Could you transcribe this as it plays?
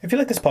If you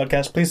like this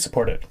podcast, please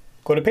support it.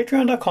 Go to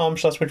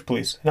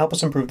patreon.com/witchpolice and help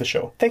us improve the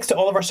show. Thanks to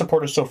all of our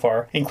supporters so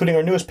far, including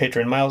our newest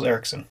patron, Miles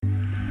Erickson.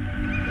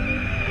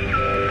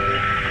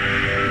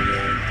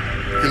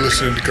 You're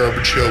listening to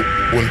Garbage Hill,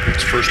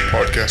 Winnipeg's first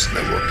podcast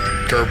network,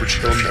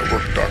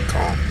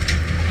 GarbageHillNetwork.com.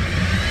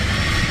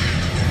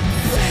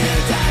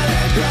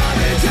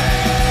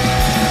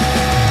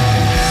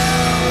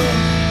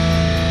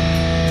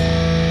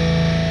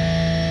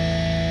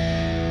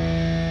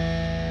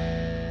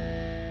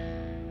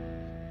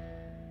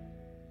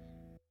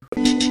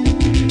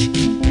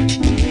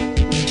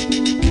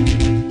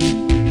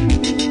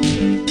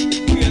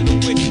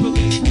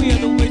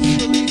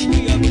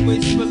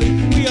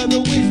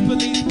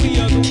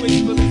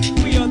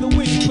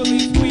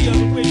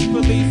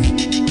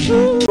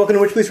 Welcome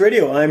to Witch Police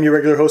Radio. I'm your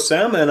regular host,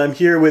 Sam, and I'm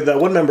here with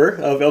one member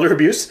of Elder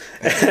Abuse.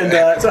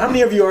 And so how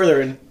many of you are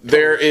there?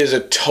 There is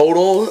a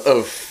total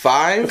of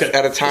 5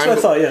 at a time.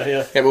 That's what I thought, yeah.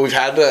 Yeah, but we've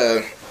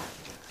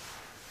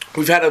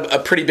had a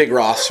pretty big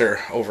roster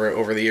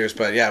over the years,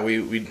 but yeah,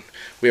 we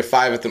have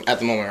 5 at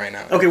the moment right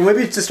now. Okay, well,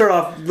 maybe to start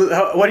off,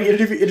 why don't you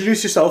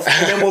introduce yourself,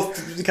 and then we'll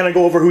kind of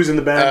go over who's in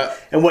the band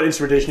and what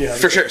instrumentation you have.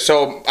 For sure.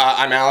 So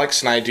I'm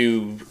Alex, and I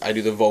do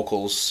the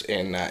vocals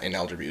in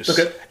Elder Abuse.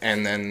 Okay.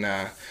 And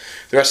then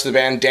the rest of the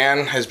band,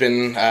 Dan has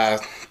been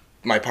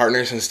my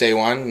partner since day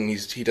one, and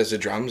he does the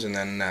drums, and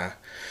then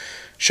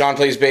Sean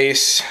plays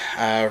bass,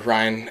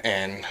 Ryan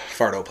and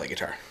Fardo play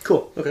guitar.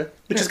 Cool, okay.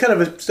 Which is kind of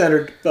a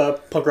standard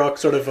punk rock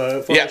sort of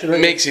formation, right?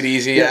 Makes it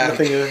easy, yeah.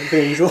 Nothing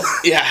unusual.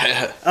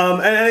 Yeah.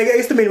 And I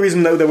guess the main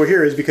reason that we're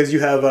here is because you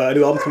have a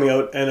new album coming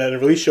out and a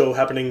release show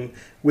happening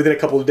within a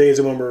couple of days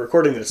of when we're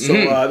recording this. So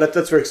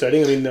that's very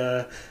exciting. I mean,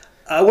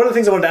 one of the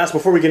things I wanted to ask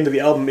before we get into the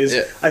album is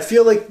I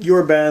feel like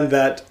you're a band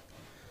that,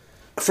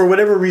 for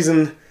whatever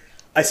reason,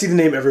 I see the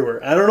name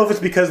everywhere. I don't know if it's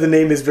because the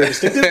name is very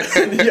distinctive,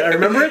 I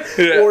remember it,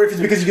 or if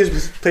it's because you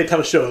guys play a ton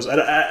of shows.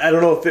 I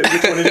don't know which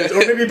one it is,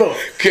 or maybe both.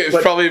 It's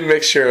probably a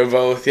mixture of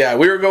both. Yeah,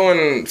 we were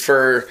going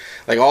for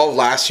like all of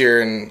last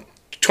year in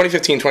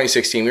 2015,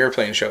 2016. We were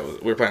playing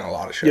shows. We were playing a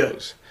lot of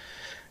shows,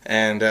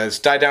 and it's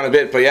died down a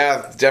bit. But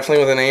yeah,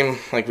 definitely with a name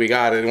like we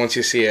got it. Once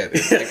you see it,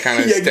 it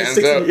kind of stands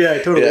out.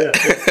 Yeah, totally. Yeah.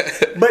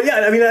 But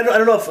yeah, I mean, I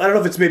don't know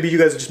if it's maybe you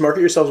guys just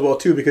market yourselves well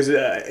too, because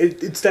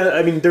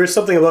I mean, there is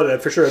something about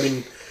it for sure. I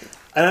mean.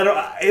 And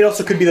it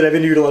also could be that I've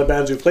interviewed a lot of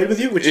bands who played with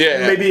you, which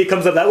maybe it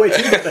comes up that way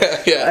too.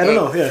 But I don't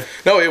know. Yeah.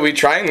 No, we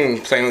try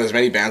and play with as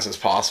many bands as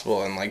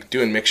possible, and like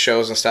doing mixed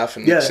shows and stuff,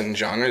 and mixing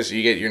genres.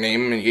 You get your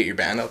name and you get your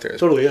band out there.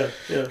 Totally. Yeah.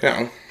 You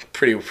know,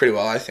 pretty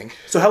well, I think.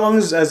 So how long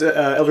has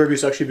Elder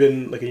Abuse actually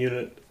been like a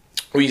unit?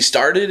 We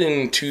started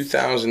in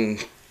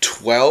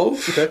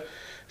 2012. Okay.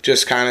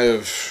 Just kind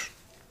of,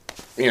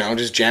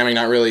 just jamming,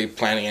 not really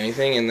planning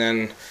anything, and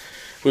then.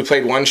 We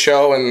played one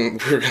show,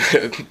 and we were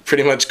going to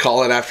pretty much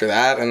call it after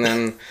that. And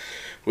then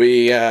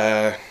we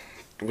got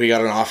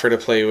an offer to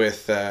play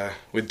with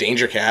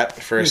Danger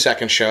Cat for a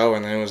second show,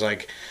 and then it was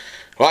like,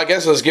 well, I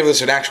guess let's give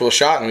this an actual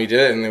shot, and we did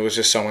it, and it was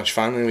just so much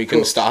fun, and we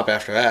couldn't stop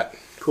after that.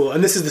 Cool.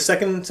 And this is the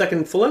second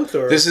full length,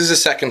 or this is the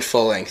second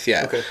full length,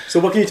 yeah. Okay. So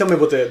what can you tell me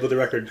about the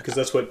record, because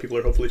that's what people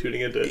are hopefully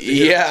tuning into.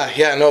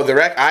 No,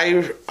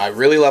 I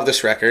really love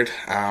this record.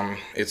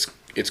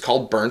 It's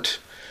called Burnt.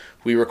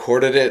 We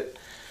recorded it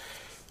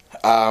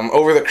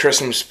over the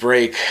Christmas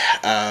break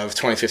of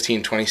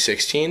 2015,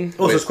 2016.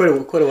 Oh, so it's quite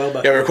a while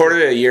back. Yeah, we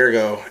recorded it a year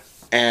ago,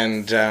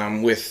 and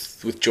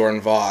with Jordan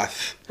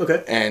Voth.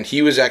 Okay. And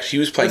he was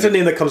playing. That's a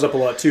name that comes up a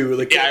lot too.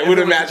 Like, I would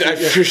imagine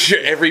for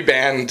sure every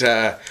band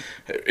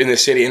in the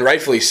city, and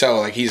rightfully so.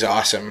 Like, he's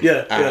awesome.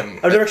 Yeah.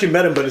 I've never actually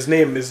met him, but his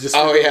name is just.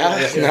 Oh yeah.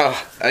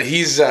 No,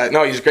 he's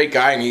a great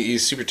guy, and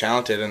he's super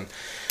talented, and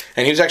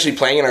he was actually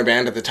playing in our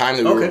band at the time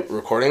that we were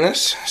recording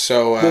this.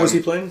 So what was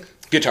he playing?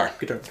 Guitar.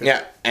 Okay.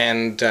 Yeah,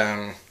 and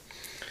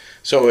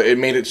so it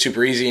made it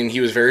super easy, and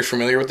he was very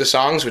familiar with the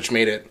songs, which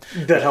made it...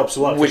 That helps a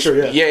lot, which, for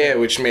sure, yeah.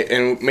 Which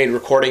made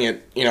recording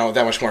it,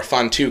 that much more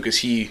fun, too, because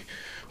he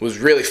was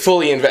really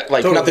fully invested.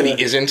 Like, not that he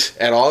isn't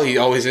at all, he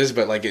always is,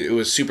 but, like, it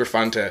was super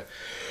fun to...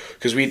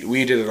 Because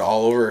we did it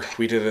all over.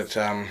 We did it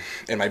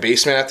in my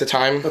basement at the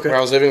time where I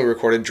was living. We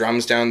recorded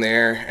drums down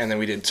there, and then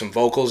we did some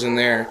vocals in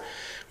there.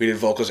 We did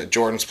vocals at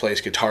Jordan's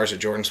place, guitars at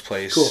Jordan's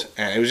place. Cool.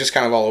 And it was just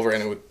kind of all over,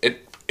 and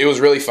it was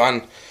really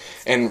fun.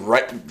 And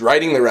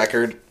writing the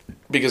record,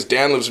 because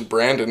Dan lives in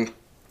Brandon,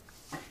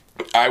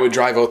 I would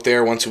drive out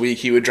there once a week.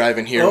 He would drive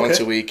in here once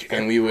a week,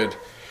 and we would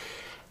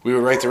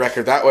write the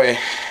record that way.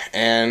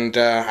 And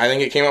I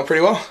think it came out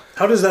pretty well.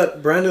 How does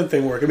that Brandon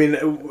thing work? I mean,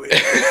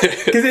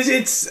 because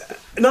it's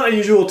not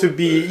unusual to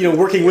be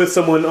working with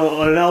someone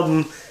on an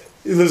album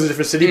who lives in a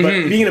different city, but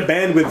being in a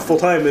band with full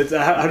time,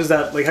 how does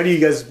that, like, how do you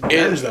guys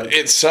manage that?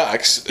 It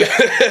sucks,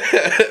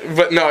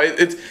 but no,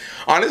 it's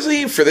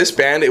honestly, for this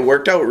band, it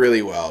worked out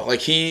really well. Like,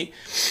 he's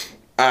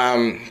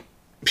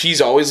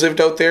always lived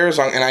out there,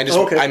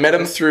 and I met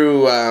him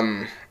through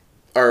a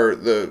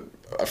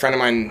friend of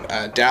mine,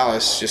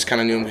 Dallas, just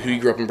kind of knew him, who he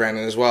grew up in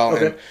Brandon as well.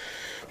 Okay. And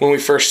when we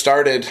first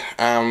started,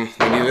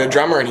 we needed a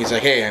drummer, and he's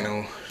like, hey, I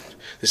know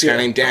this guy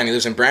named Dan, he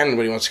lives in Brandon,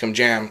 but he wants to come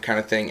jam, kind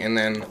of thing. And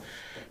then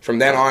from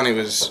then on, it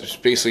was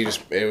basically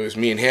it was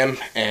me and him,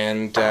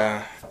 and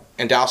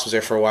Dallas was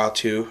there for a while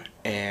too,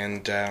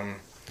 and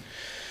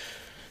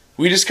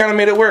we just kind of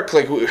made it work.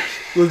 Like, well,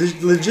 the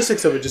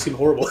logistics of it just seem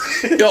horrible.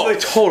 No,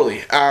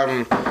 totally.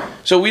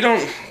 So we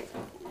don't.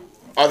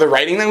 The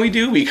writing that we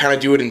do, we kind of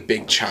do it in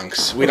big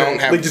chunks. We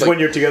don't have like just when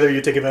you're together,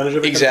 you take advantage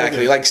of it.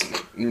 Exactly. Like,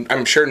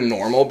 I'm sure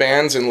normal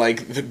bands and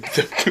like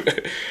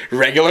the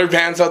regular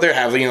bands out there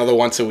have the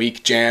once a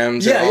week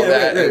jams and all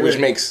that, which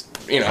makes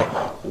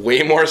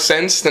way more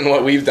sense than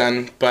what we've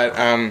done. But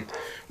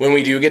when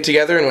we do get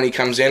together and when he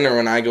comes in or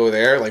when I go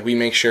there, like, we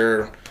make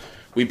sure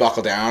we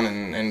buckle down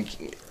and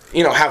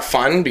have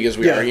fun, because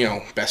we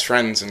are best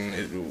friends,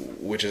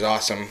 which is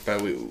awesome.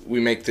 But we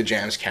make the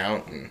jams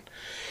count. And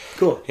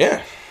cool.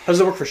 Yeah. How does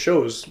it work for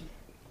shows?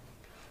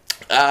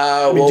 Do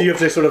you have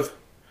to sort of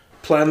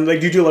plan?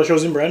 Like, do you do a lot of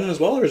shows in Brandon as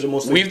well, or is it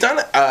mostly? We've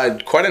done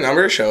quite a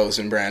number of shows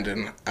in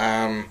Brandon.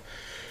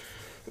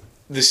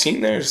 The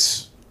scene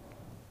there's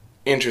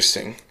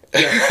interesting.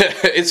 Yeah.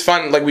 It's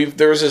fun. Like,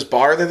 there was this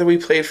bar there that we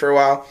played for a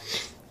while,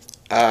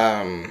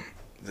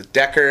 the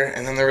Decker,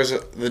 and then there was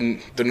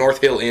the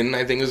North Hill Inn,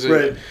 I think, is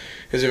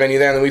a venue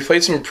there, and then we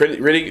played some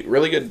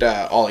really good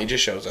all ages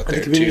shows out there.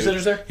 The community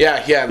centers there?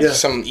 Yeah.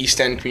 Some East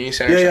End community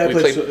centers. Yeah, I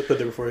played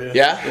there before.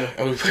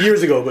 Yeah.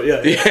 Years ago, but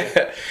yeah.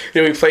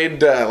 Yeah, we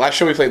played last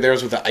show we played there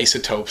was with the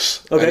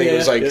Isotopes. Okay, I think it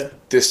was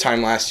this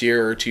time last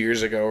year or 2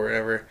 years ago or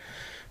whatever.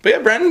 But yeah,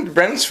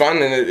 Brandon's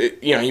fun, and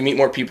you meet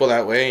more people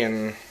that way.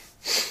 And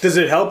does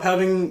it help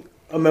having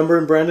a member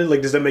in Brandon?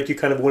 Like, does that make you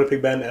kind of a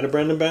Winnipeg band and a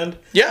Brandon band?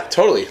 Yeah,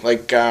 totally.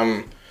 Like,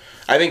 I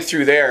think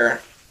through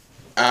there.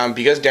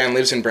 Because Dan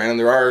lives in Brandon,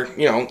 there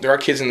are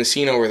kids in the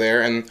scene over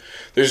there, and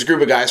there's a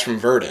group of guys from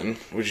Verdun,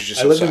 which is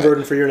just. I lived in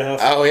Verdun for a year and a half.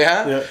 Oh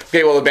yeah.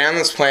 Okay, well, the band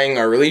that's playing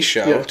our release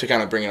show to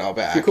kind of bring it all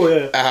back. Cool,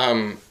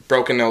 yeah.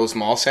 Broken Nose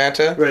Mall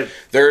Santa. Right.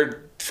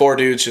 They're 4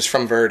 dudes just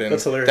from Verdun.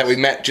 That's hilarious. That we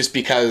met just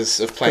because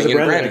of playing in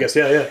Brandon. I guess,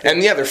 yeah.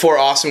 And yeah, they're 4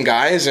 awesome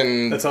guys,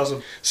 and that's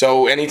awesome.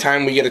 So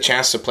anytime we get a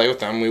chance to play with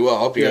them, we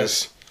will,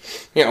 because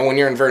when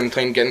you're in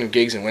Verdun getting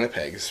gigs in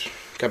Winnipeg,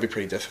 gotta be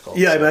pretty difficult.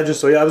 Yeah, I imagine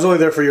so. Yeah, I was only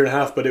there for a year and a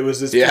half, but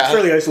it's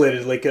fairly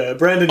isolated. Like,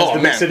 Brandon is the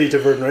big city to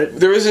Verdun, right?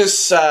 There was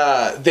this.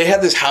 They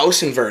had this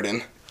house in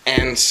Verdun,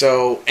 and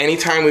so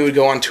anytime we would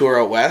go on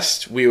tour out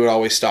west, we would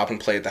always stop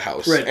and play at the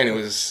house. Right. And it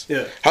was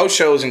house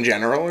shows in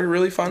general are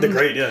really fun. They're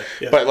great, yeah.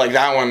 But like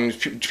that one,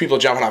 people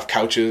jumping off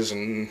couches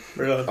and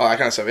all that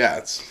kind of stuff. Yeah,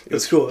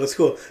 it's cool. That's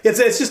cool. It's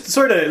just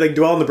sort of like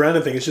dwell on the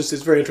Brandon thing. It's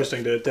very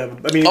interesting to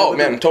have. I mean,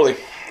 totally.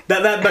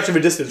 That much of a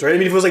distance, right? I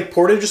mean, if it was like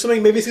Portage or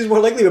something, maybe it seems more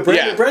likely. But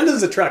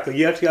Brandon's a track. Like,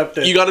 you actually have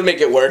to. You got to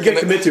make it work. You got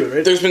to commit to it,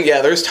 right?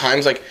 There's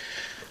times like,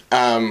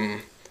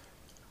 I'd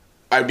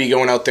be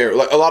going out there.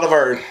 Like, a lot of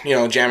our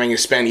jamming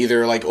is spent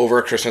either like over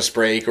a Christmas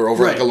break or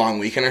over like a long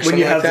weekend or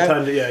something like that.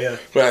 When you have the time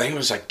to, But I think it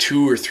was like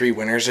 2 or 3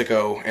 winters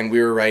ago, and we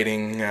were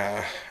writing.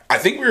 I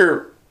think we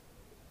were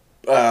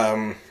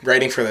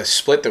writing for the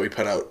split that we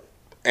put out,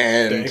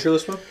 and the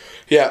Anchorless one.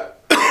 Yeah,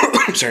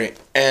 sorry,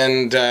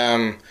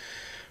 and.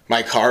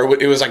 My car,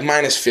 it was like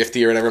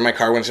 -50 or whatever. My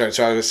car went started,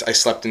 so I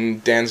slept in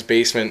Dan's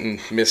basement and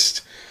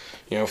missed,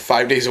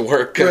 5 days of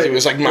work because it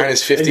was like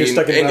 -50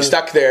 and you're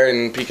stuck there,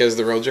 and because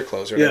the roads are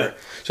closed or whatever.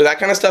 Yeah. So that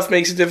kind of stuff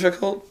makes it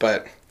difficult,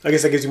 but I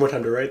guess that gives you more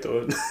time to write,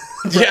 though.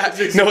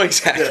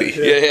 Exactly.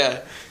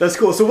 Yeah. That's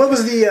cool. So what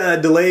was the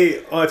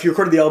delay if you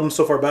recorded the album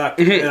so far back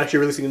and actually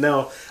releasing it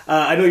now?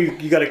 I know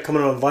you got it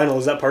coming on vinyl.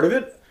 Is that part of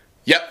it?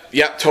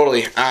 Yep,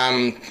 totally.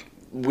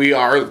 We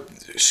are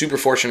super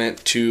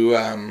fortunate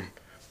to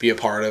be a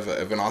part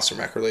of an awesome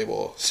record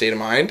label, State of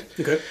Mind.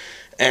 Okay.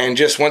 And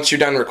just once you're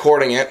done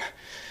recording it,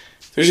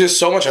 there's just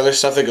so much other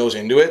stuff that goes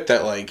into it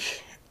that, like,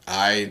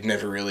 I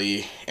never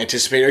really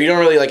anticipated, or you don't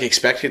really, like,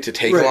 expect it to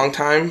take a long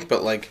time,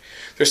 but, like,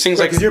 there's things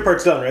like... because your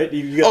part's done, right?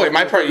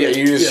 My part,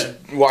 you just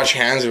wash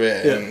hands of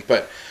it. Yeah.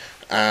 But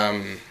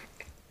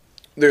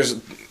there's,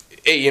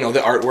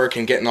 the artwork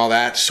and getting all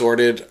that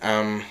sorted,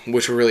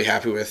 which we're really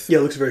happy with. Yeah,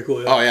 it looks very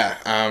cool. Yeah. Oh,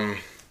 yeah.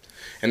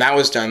 And that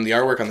was done. The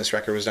artwork on this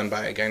record was done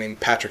by a guy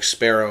named Patrick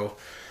Sparrow,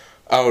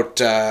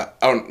 out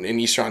in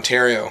Eastern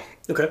Ontario.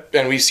 Okay.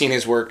 And we've seen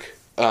his work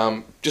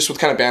just with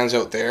kind of bands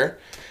out there,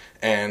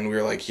 and we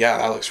were like, yeah,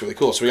 that looks really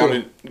cool. So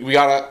we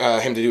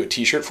got him to do a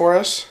T-shirt for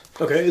us.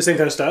 Okay, the same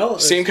kind of style.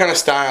 Same kind of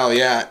style,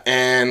 yeah.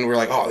 And we're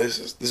like, oh, this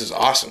is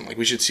awesome. Like,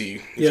 we should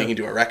see if he can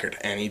do a record.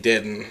 And he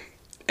did,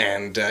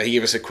 and he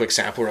gave us a quick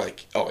sample. We're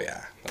like, oh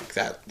yeah. Like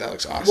that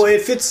looks awesome. Well,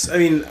 it fits. I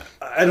mean,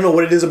 I don't know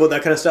what it is about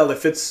that kind of style that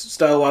fits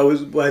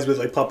style-wise with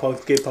like pop punk,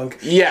 skate punk.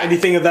 Yeah.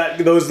 Anything of that,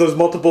 those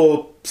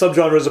multiple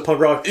subgenres of punk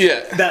rock.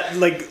 Yeah. That,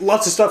 like,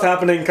 lots of stuff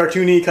happening,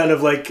 cartoony, kind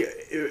of like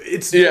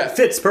it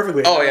fits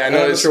perfectly. Oh yeah, I'm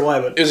not sure why,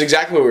 but it was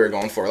exactly what we were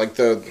going for. Like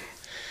we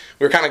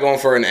were kind of going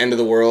for an end of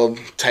the world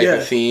type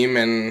of theme,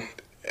 and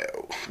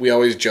we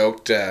always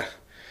joked.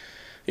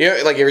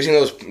 Like, you ever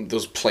seen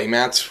those play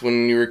mats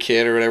when you were a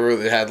kid or whatever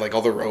that had like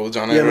all the roads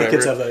on it? Yeah, or my whatever?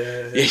 kids have that.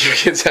 Yeah, your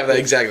kids have that,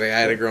 exactly. I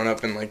had it growing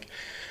up, and like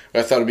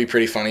I thought it'd be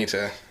pretty funny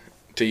to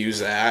use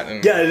that.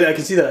 And yeah, I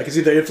can see that. I can see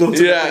the influence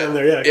on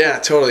there. Yeah, yeah,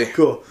 totally.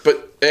 Cool.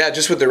 But yeah,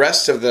 just with the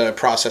rest of the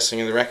processing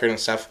of the record and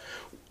stuff,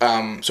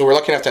 so we're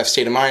lucky enough to have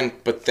State of Mind,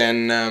 but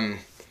then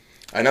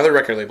another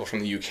record label from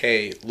the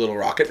UK, Little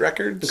Rocket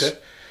Records.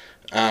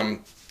 Okay.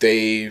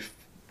 They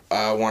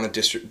wanted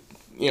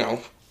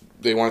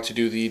they wanted to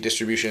do the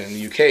distribution in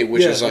the UK,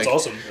 which is like that's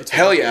awesome. That's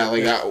hell yeah,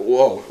 like that.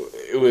 Whoa,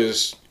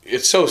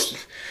 it's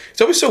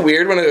always so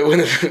weird when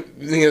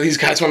these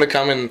guys want to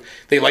come and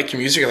they like your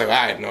music. You're like,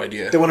 I had no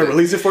idea. They want to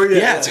release it for you.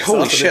 Yeah, it's like,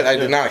 holy shit! I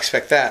did not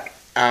expect that.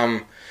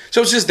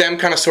 So it's just them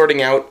kind of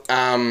sorting out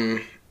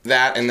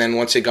that, and then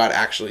once it got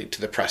actually to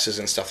the presses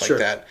and stuff like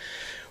that,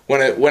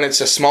 when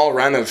it's a small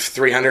run of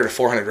 300 or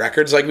 400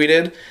 records like we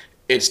did,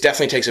 it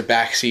definitely takes a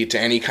backseat to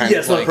any kind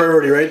of like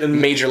priority, right? And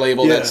major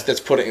label that's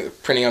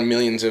printing on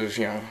millions of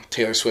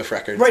Taylor Swift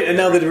records, right? And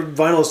now that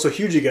vinyl is so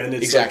huge again,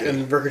 it's exactly, like,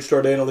 and record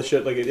store day and all this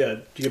shit, like you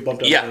get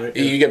bumped off. Yeah, right?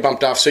 You get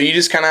bumped off, so you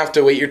just kind of have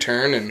to wait your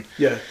turn and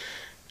you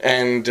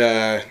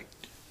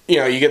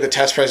get the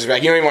test prices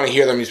back. You don't even want to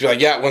hear them. You just be like,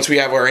 yeah, once we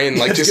have our in,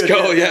 like just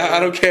go. I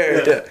don't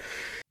care. Yeah.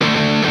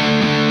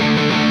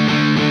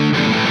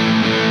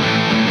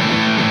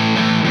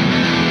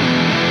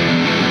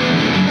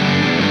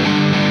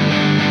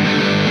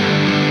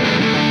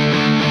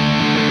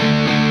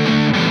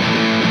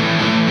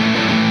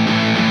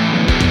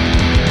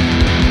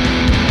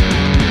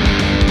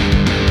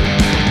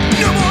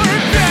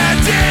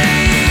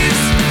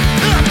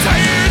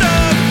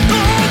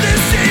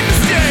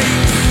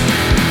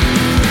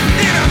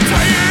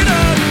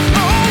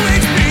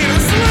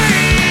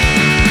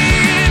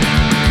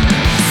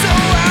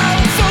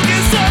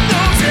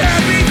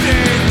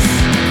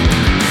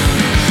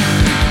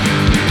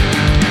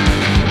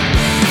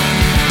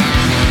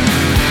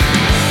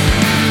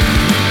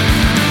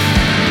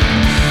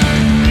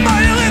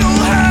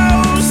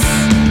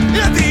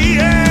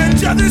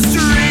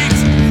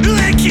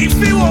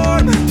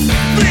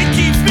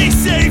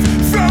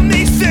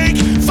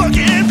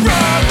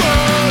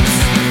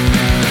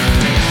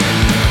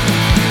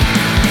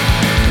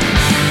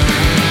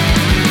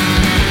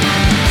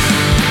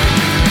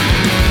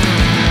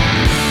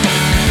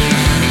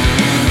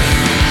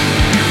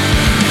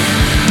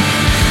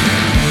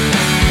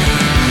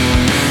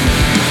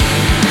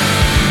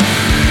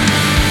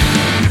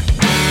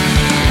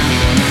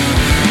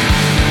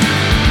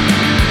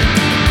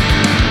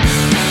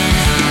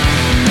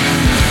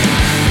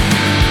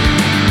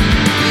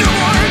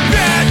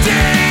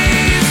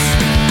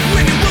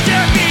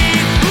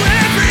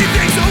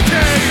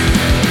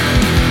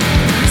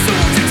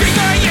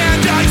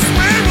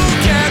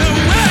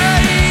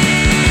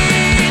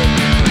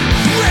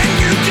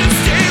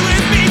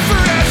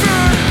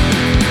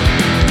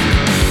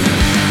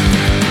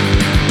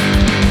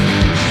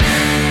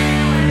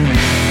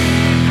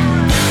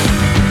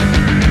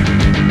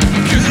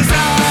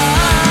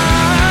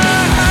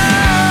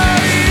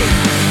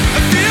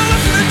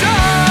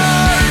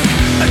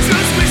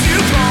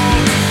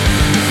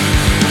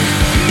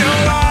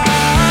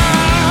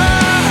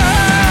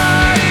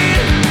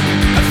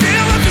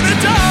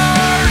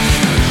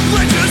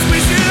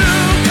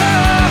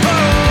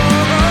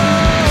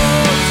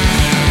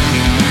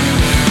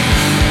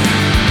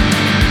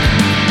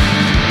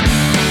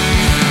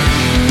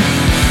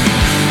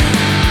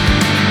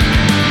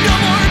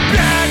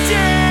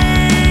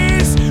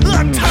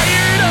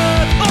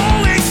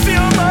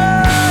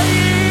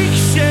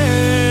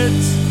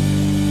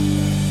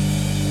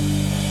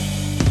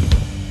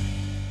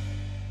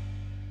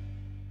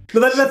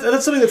 But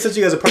that's something that sets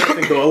you guys apart, I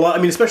think, though. A lot.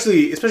 I mean,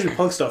 especially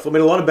punk stuff. I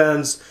mean, a lot of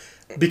bands,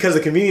 because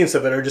of the convenience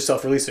of it, are just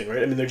self-releasing,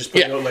 right? I mean, they're just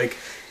putting out, like,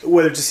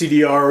 whether it's a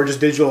CDR or just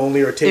digital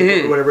only or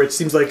tape or whatever. It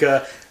seems like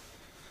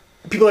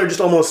people are just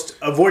almost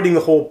avoiding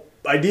the whole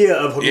idea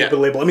of hooking up with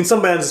a label. I mean,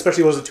 some bands,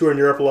 especially ones that tour in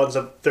Europe a lot and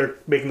stuff, they're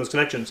making those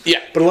connections.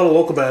 Yeah. But a lot of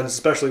local bands,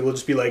 especially, will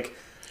just be like,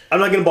 I'm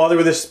not going to bother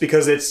with this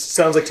because it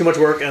sounds like too much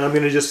work, and I'm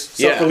going to just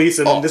self-release,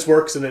 and this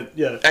works, and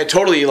it, I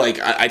totally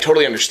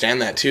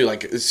understand that, too.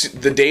 Like,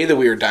 the day that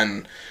we were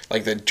done,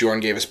 like, that Jordan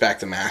gave us back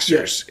the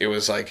masters, it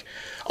was like,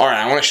 all right,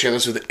 I want to share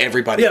this with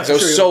everybody. I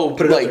was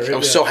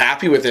so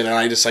happy with it, and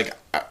I just, like,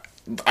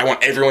 I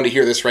want everyone to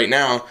hear this right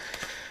now.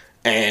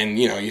 And,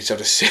 you know, you just have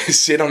to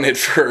sit on it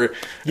for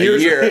a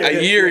year.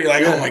 You're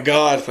like, oh my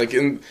God. Like,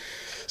 but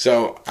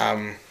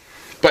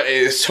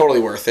it's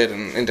totally worth it.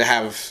 And to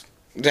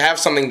have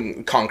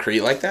something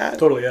concrete like that.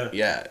 Totally, yeah.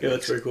 Yeah,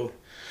 that's very cool.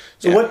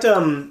 So what, I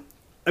mean,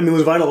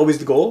 was vinyl always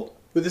the goal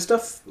with this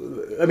stuff?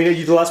 I mean, you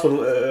did the last one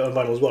on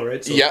vinyl as well,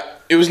 right? So. Yeah.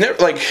 It was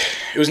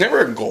never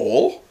a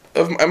goal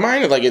of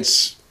mine. Like,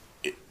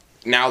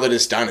 now that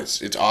it's done,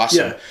 it's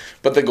awesome. Yeah.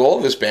 But the goal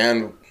of this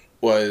band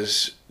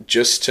was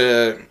just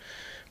to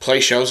play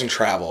shows and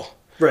travel.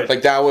 Right.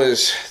 Like,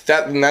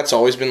 and that's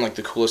always been, like,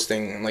 the coolest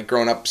thing. And, like,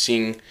 growing up,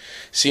 seeing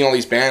all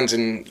these bands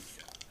and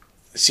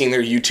seeing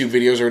their YouTube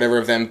videos or whatever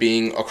of them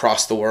being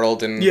across the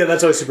world. And yeah,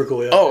 that's always super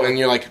cool, yeah. Oh, and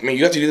you're like, man,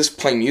 you got to do this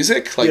playing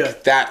music?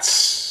 Like,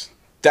 that's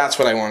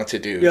what I wanted to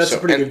do. Yeah, that's a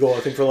pretty good goal, I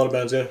think, for a lot of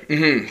bands, yeah.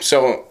 Mm-hmm.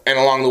 So, and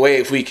along the way,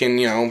 if we can,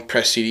 you know,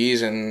 press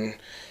CDs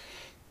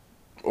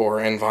or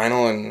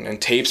vinyl and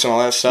tapes and all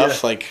that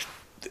stuff, like,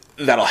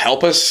 that'll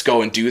help us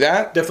go and do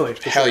that.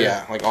 Definitely. Hell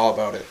yeah, like, all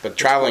about it. But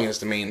traveling is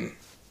the main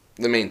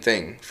the main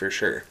thing for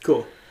sure.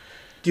 Cool.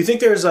 Do you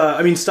think there's,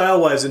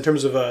 style-wise, in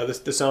terms of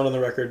the sound on the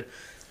record,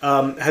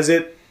 has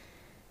it,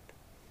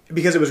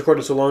 because it was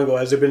recorded so long ago,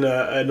 has there been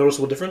a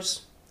noticeable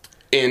difference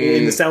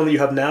in the sound that you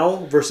have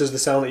now versus the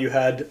sound that you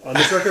had on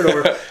this record?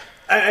 Or,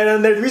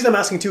 and the reason I'm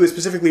asking, too, is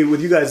specifically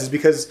with you guys, is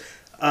because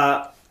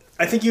I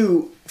think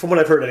you, from what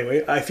I've heard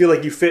anyway, I feel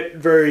like you fit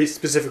very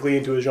specifically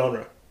into a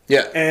genre.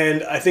 Yeah.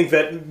 And I think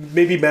that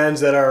maybe bands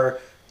that are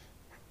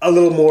a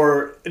little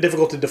more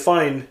difficult to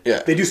define,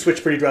 they do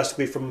switch pretty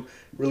drastically from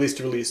release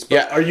to release.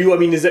 But are you,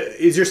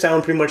 is your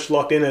sound pretty much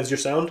locked in as your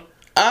sound?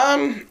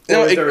 I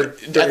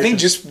think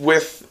just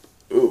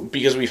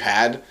because we've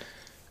had,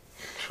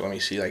 let me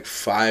see, like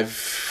five,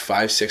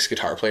 6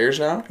 guitar players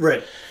now.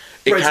 Right.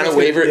 It kind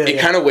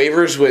of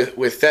wavers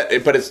with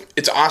that, but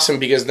it's awesome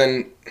because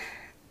then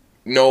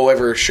no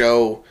ever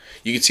show,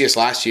 you could see us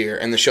last year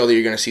and the show that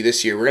you're going to see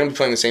this year, we're going to be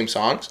playing the same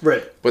songs,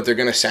 right? But they're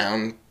going to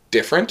sound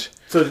different.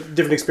 So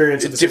different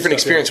experience. It's different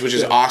experience, which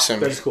is awesome.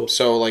 That is cool.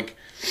 So like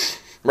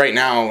right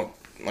now,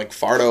 like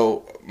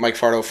Mike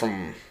Fardo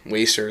from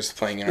Waster is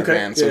playing in our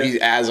band, so he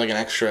adds like an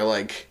extra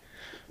like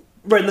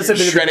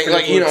shredding,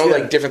 like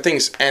like different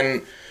things.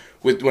 And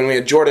when we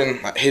had Jordan,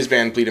 his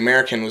band Bleed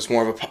American was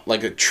more of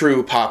a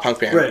true pop punk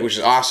band, which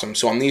is awesome.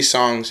 So on these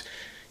songs,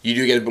 you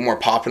do get a bit more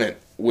pop in it,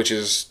 which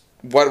is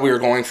what we were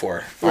going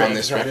for on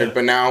this record. Yeah.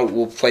 But now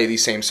we'll play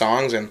these same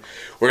songs, and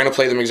we're gonna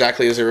play them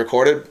exactly as they're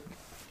recorded.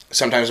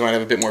 Sometimes we might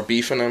have a bit more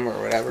beef in them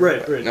or whatever.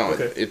 Right. No,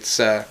 it's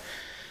it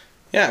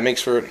makes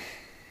for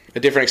a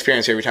different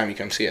experience every time you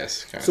come see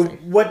us. So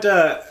what?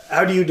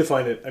 How do you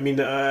define it? I mean,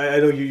 I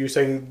know you're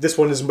saying this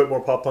one is a bit more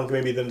pop punk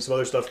maybe than some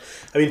other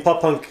stuff. I mean,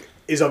 pop punk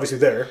is obviously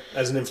there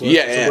as an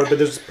influence. But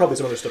there's probably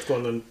some other stuff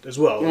going on as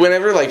well.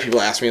 Whenever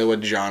people ask me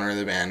what genre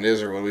the band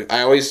is or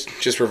I always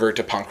just revert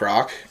to punk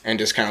rock and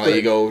just kind of let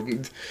you go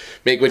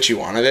make what you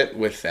want of it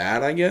with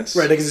that, I guess.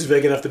 Right, because it's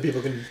vague enough that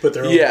people can put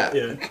their own.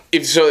 Yeah.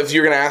 If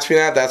you're gonna ask me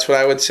that's what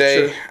I would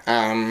say.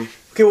 Sure.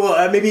 Okay,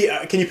 well, maybe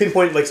can you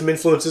pinpoint some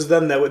influences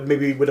then that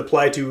would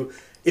apply to,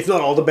 if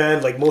not all the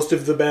band, most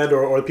of the band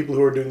or the people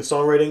who are doing the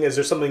songwriting? Is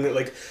there something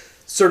that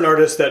certain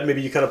artists that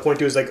maybe you kind of point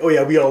to as oh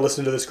yeah, we all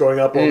listened to this growing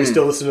up, or we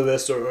still listen to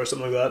this, or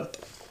something like that?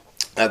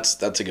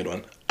 That's a good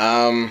one.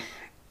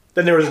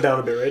 That narrows it down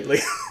a bit,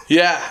 right?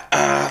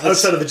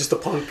 Outside of just the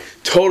punk.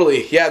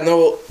 Totally. Yeah.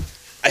 No,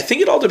 I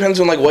think it all depends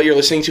on what you're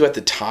listening to at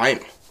the time.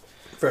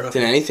 Fair enough.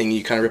 Than anything,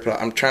 you kind of rip it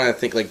off. I'm trying to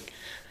think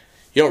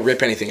you don't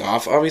rip anything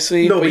off,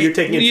 obviously. No, but you're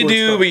taking influence.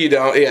 You do, but you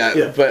don't.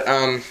 Yeah. But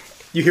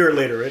you hear it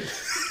later, right?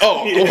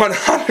 Oh,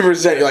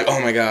 100%. You're oh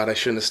my god, I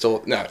shouldn't have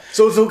stolen. No.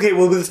 So it's okay.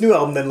 Well, with this new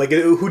album, then,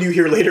 who do you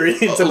hear later?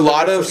 A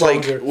lot of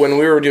when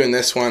we were doing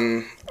this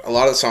one, a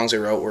lot of the songs I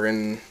wrote were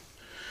in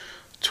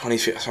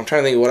 2015. So I'm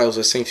trying to think of what I was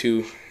listening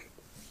to.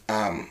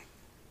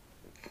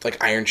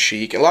 Iron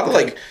Chic, a lot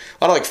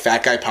of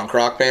fat guy punk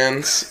rock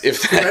bands.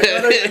 If that,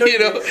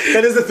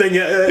 that is the thing.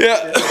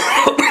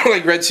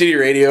 Yeah. Red City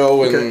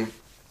Radio and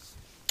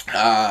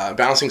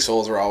Bouncing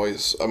Souls I'm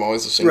always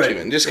listening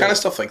to, and just kind of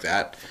stuff like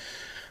that.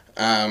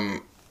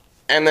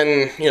 And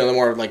then the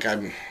more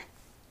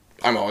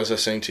I'm always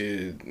listening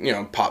to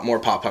more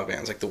pop punk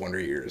bands like the Wonder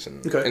Years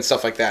and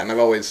stuff like that. And I've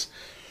always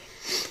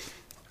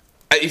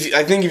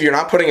I think if you're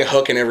not putting a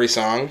hook in every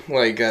song,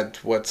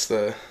 what's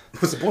the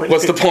point?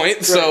 What's the point?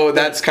 Right. So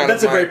that's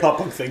a very pop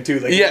punk thing too.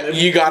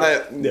 You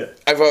gotta. Yeah.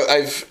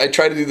 I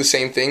tried to do the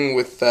same thing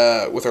with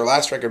our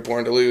last record,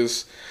 Born to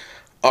Lose.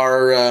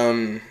 Our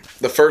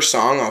the first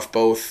song off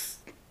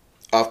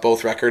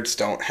both records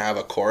don't have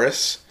a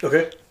chorus.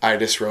 Okay. I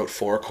just wrote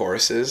 4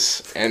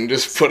 choruses and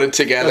just put it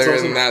together,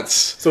 that's awesome. And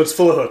so it's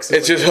full of hooks.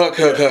 It's just hook,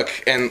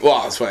 and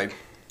that's what I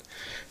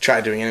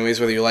tried doing anyways.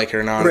 Whether you like it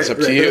or not, it's up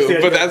to you.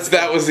 But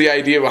that was the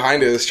idea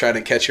behind it, is try to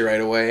catch you right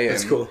away.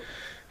 That's cool.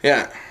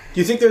 Yeah. Do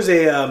you think there's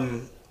a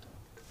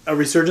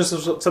resurgence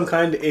of some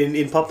kind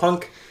in pop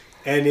punk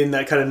and in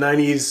that kind of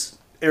 90s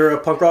era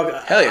punk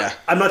rock? Hell yeah.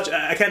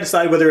 I can't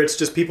decide whether it's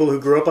just people who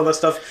grew up on that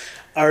stuff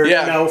are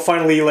now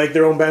finally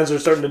their own bands are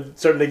starting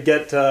to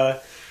get.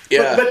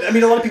 But I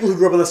mean, a lot of people who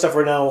grew up on that stuff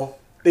are now.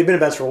 They've been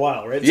in bands for a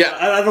while, right? Yeah. So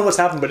I don't know what's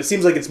happened, but it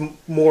seems like it's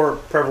more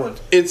prevalent.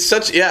 It's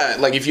such,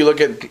 if you look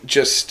at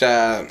just,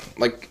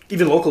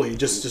 even locally,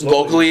 just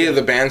locally,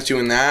 the band's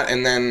doing that,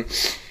 and then,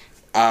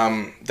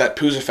 that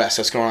Pouzza Fest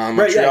that's going on in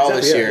Montreal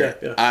this year.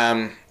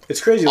 Yeah.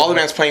 It's crazy. All the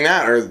bands playing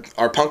that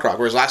are punk rock,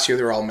 whereas last year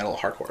they were all metal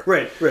hardcore.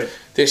 Right.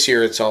 This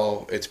year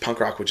it's punk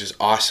rock, which is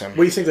awesome. What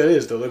do you think that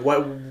is, though?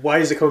 Why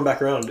is it coming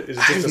back around? Is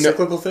it just a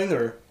cyclical thing,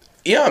 or?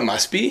 Yeah, it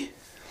must be.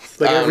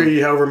 Every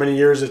however many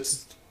years,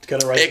 it's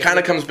kind of rising. It kind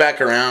of comes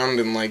back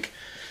around, and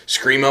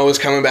Screamo is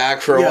coming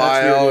back for a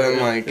while, weird,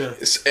 and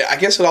I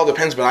guess it all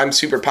depends. But I'm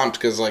super pumped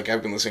because I've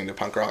been listening to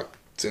punk rock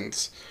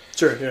since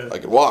I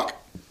could walk.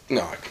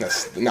 No,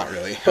 that's not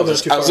really. I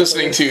was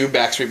listening to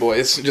Backstreet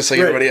Boys just like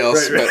everybody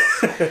else, but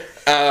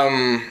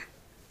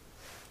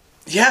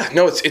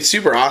it's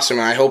super awesome,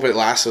 and I hope it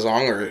lasts as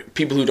long. Or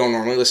people who don't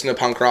normally listen to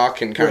punk rock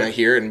can kind of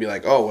hear it and be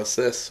like, "Oh, what's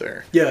this?"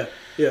 Or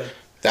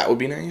that would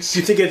be nice. Do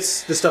you think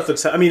it's the stuff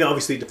that's... I mean,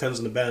 obviously it depends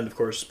on the band, of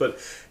course, but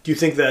do you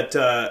think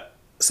that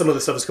some of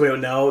the stuff that's coming out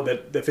now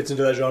that fits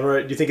into that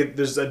genre? Do you think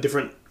there's a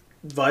different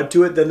vibe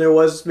to it than there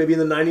was maybe in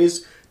the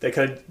 90s that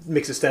kind of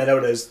makes it stand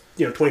out as,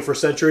 21st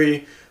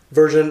century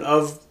version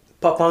of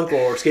pop punk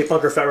or skate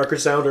punk or Fat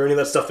Record sound or any of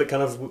that stuff that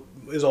kind of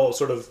is all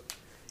sort of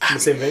in the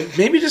same vein?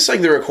 Maybe just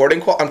like the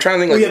recording quality. I'm trying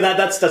to think. Like,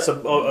 that's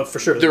for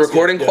sure. The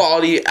recording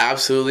quality,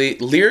 absolutely.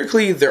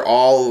 Lyrically, they're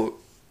all.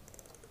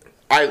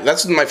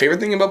 That's my favorite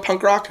thing about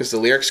punk rock is the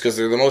lyrics because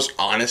they're the most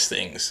honest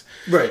things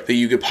that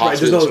you could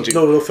possibly listen to.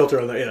 No filter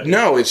on that. Yeah.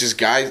 No, it's just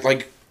guys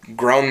like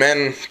grown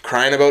men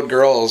crying about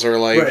girls or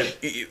like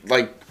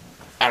I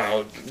don't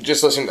know.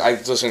 I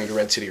was listening to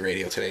Red City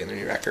Radio today and their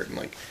new record and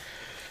like.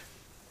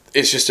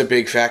 It's just a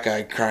big fat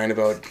guy crying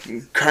about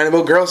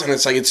girls, and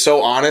it's like it's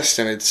so honest,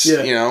 and it's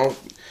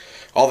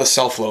all the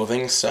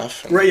self-loathing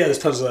stuff. And, there's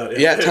tons of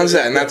that. Tons of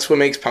that, and that's what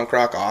makes punk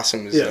rock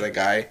awesome. Is that a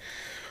guy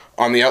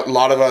a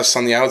lot of us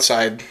on the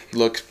outside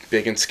look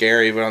big and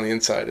scary, but on the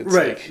inside, it's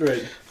like,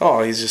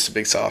 oh, he's just a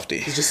big softie.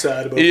 He's just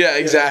sad about it. Yeah,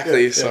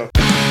 exactly. So.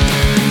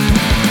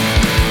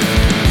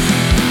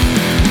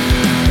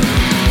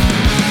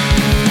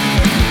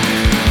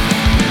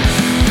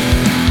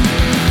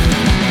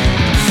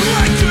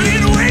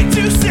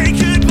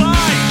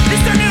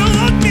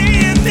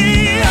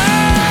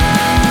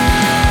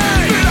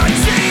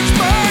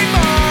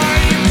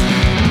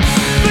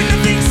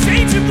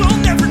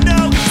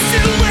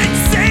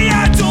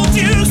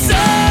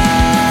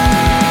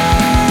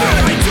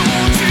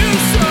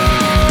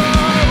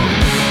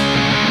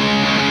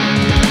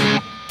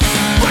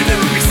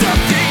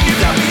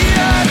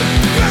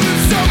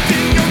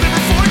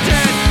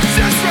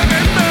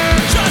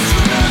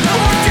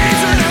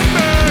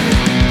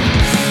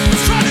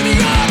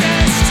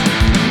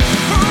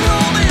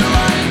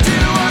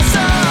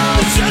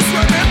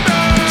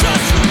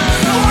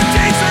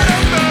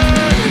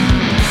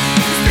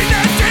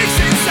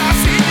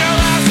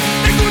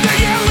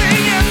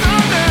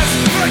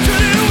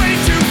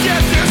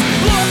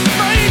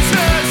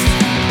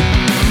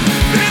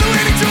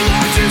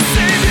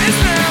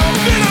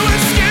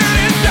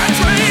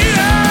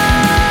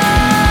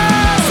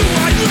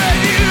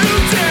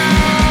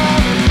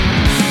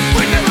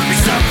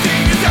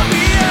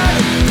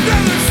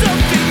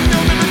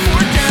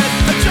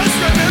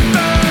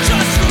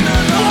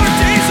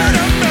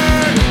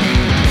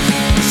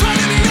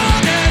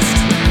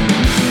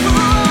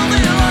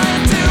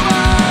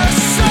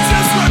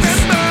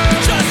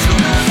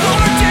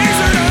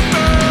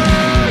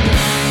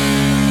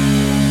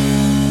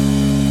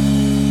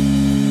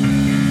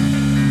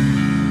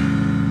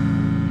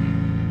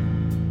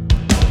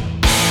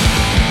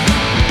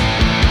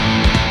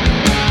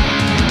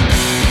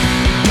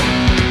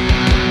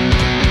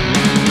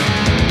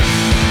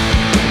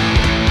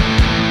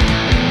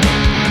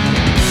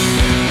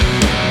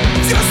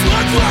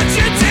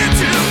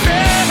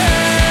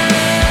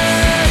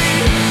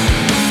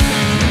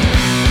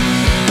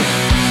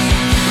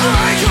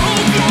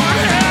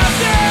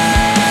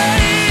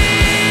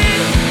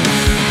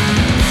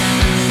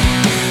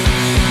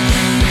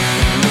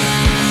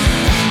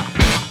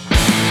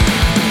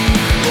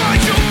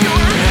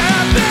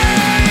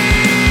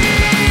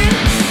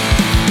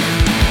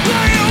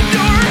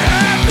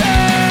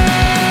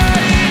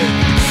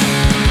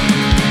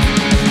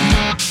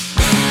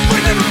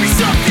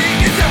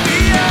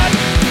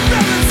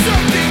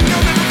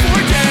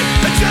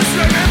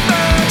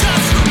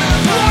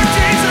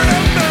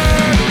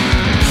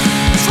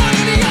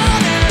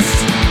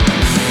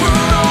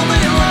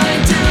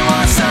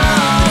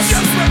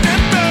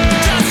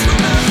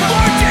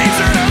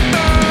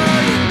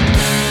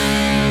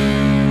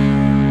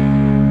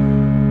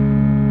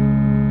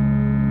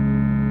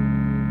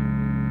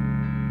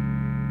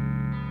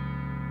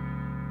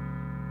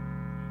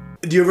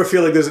 Do you ever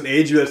feel like there's an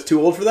age that's too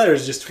old for that, or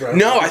is it just forever?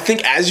 No, I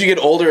think as you get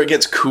older, it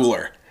gets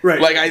cooler. Right.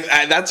 Like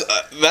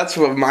that's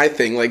what my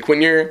thing. Like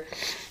when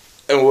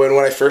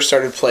I first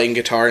started playing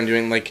guitar and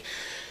doing like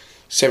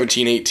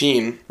 17,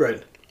 18.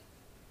 Right.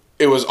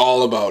 It was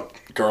all about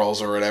girls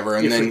or whatever,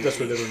 and then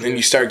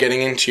you start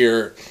getting into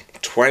your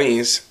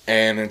 20s,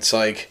 and it's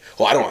like,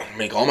 well, I don't want to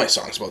make all my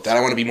songs about that.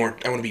 I want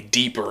to be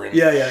deeper and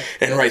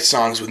and write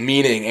songs with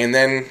meaning. And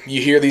then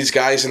you hear these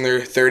guys in their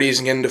 30s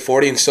and get into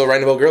 40 and still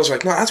writing about girls. You're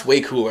like, no, that's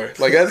way cooler.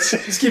 Like that's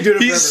just keep doing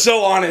it. He's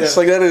so honest. Yeah.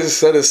 Like that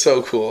is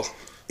so cool.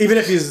 Even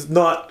if he's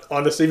not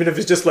honest, even if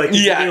it's just like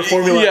a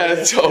formula.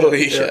 Yeah,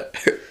 totally. Yeah.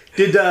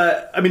 Did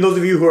those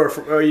of you who are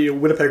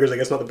Winnipeggers, I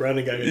guess not the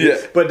Brandon guy. Maybe.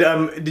 Yeah. But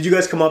did you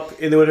guys come up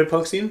in the Winnipeg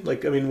punk scene?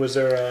 Like, I mean, was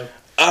there?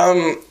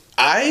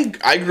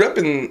 I grew up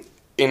in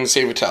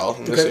St. Vital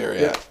in this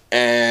area,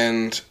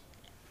 and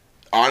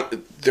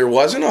there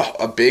wasn't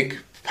a big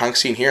punk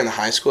scene here in the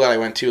high school that I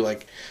went to.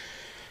 Like,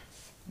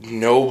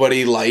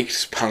 nobody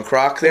liked punk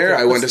rock there.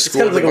 I went to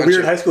school. It's kind of like a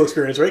weird high school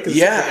experience, right? Cause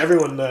like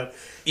everyone.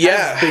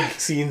 Has big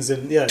scenes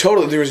and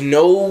totally. There was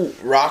no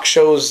rock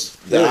shows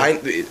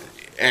that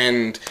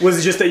And was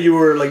it just that you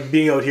were like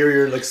being out here?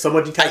 You're like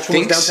somewhat detached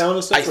from downtown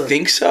and stuff. I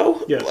think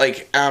so. Yeah.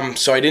 Like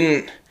so I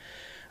didn't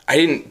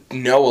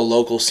know a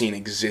local scene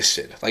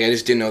existed. Like I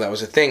just didn't know that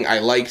was a thing. I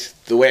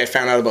liked the way I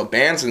found out about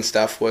bands and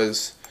stuff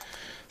was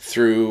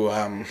through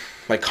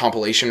like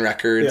compilation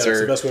records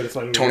or the best way to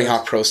find Tony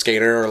Hawk Pro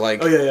Skater or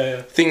like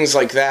things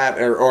like that,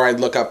 or I'd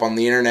look up on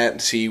the internet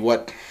and see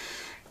what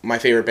my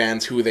favorite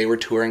bands, who they were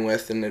touring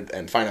with,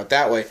 and find out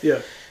that way.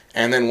 Yeah.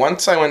 And then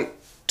once I went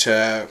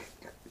to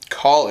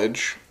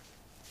college,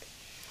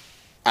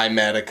 I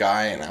met a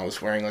guy and I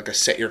was wearing like a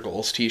Set Your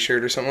Goals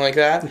t-shirt or something like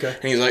that. Okay.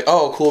 And he's like,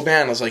 "Oh, cool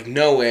band." I was like,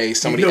 "No way,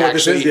 somebody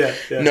actually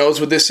knows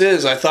what this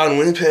is." I thought in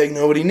Winnipeg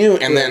nobody knew.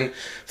 And then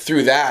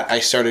through that I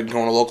started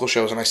going to local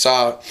shows and I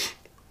saw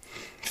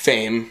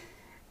Fame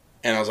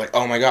and I was like,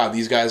 "Oh my god,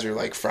 these guys are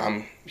like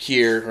from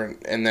here."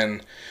 And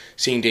then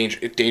seeing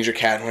Danger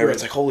Cat and whatever,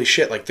 it's like, holy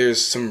shit, like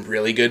there's some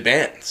really good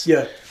bands.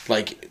 Yeah.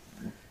 Like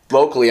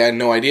locally, I had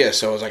no idea,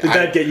 so I was like... Did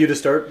that get you to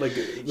start?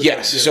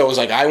 Yes, so I was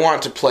like, I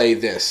want to play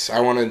this.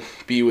 I want to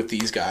be with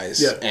these guys.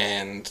 Yeah.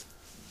 And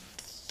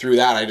through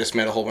that, I just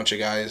met a whole bunch of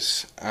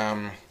guys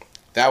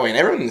that way, and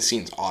everyone in the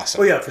scene's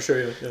awesome. Oh, yeah, for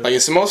sure, yeah. Like,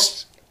 it's the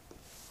most...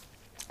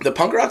 The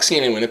punk rock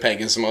scene in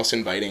Winnipeg is the most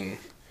inviting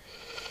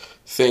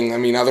thing. I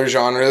mean, other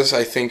genres,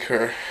 I think,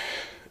 are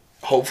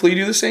hopefully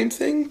do the same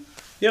thing.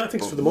 Yeah, I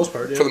think for the most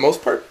part, yeah. For the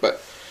most part,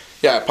 but...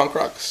 Yeah, punk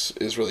rock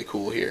is really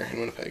cool here in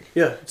Winnipeg.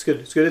 Yeah, it's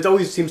good. It's good. It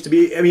always seems to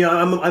be. I mean,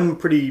 I'm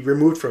pretty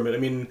removed from it. I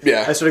mean,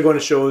 I started going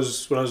to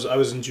shows when I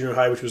was in junior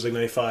high, which was like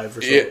 95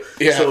 or so.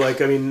 Yeah. So like,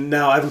 I mean,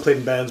 now I haven't played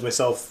in bands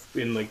myself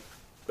in like,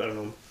 I don't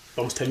know,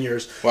 almost 10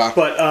 years. Wow.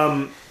 But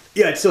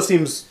yeah, it still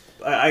seems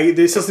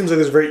it still seems like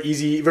there's a very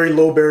easy, very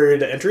low barrier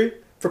to entry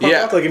for punk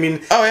rock. Like, I mean,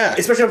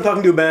 especially if I'm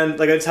talking to a band,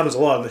 like this happens a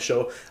lot on the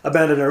show, a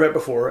band I've never met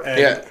before,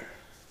 and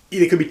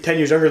they could be 10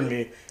 years younger than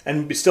me,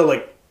 and be still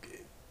like.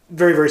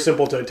 Very, very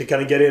simple to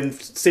kind of get in.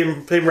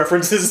 Same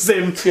references,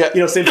 same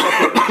same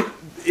stuff.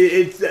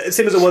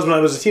 Same as it was when I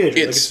was a teenager.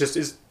 It's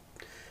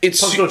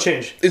punks don't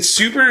change. It's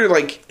super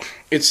like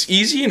it's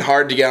easy and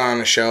hard to get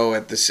on a show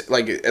at the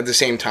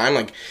same time.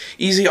 Like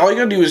easy, all you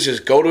gotta do is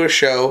just go to a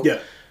show. Yeah.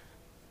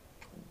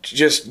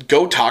 Just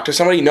go talk to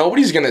somebody.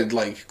 Nobody's gonna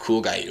like cool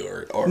guy you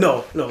or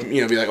no.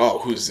 You know, be like, oh,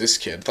 who's this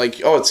kid?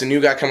 Like, oh, it's a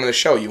new guy coming to the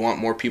show. You want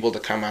more people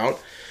to come out.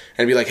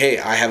 And be like, hey,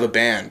 I have a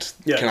band.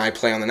 Yeah. Can I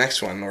play on the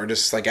next one? Or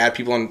just like add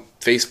people on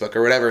Facebook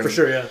or whatever. For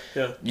sure,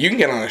 yeah. You can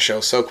get on a show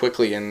so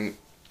quickly, and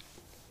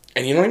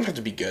you don't even have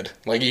to be good.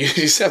 Like you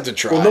just have to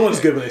try. Well, no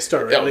one's good when they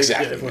start, right? Oh,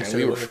 exactly.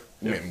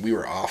 We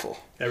were awful.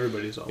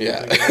 Everybody's awful.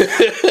 Yeah.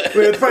 I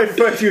mean,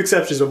 probably a few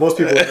exceptions, but most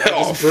people are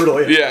just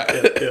brutal. Yeah.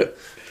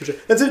 For sure.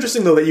 That's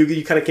interesting though that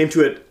you kind of came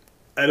to it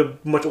at a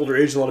much older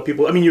age than a lot of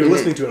people. I mean, you were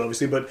listening to it,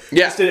 obviously, but...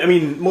 Yeah. I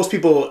mean, most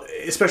people,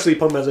 especially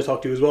punk bands I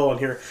talk to as well on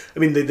here, I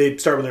mean, they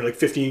start when they're like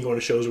 15 going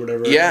to shows or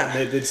whatever. Yeah.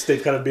 And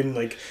they've kind of been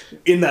like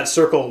in that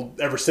circle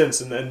ever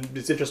since, and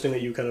it's interesting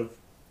that you kind of...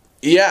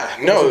 Yeah,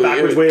 no... It's a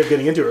backwards way of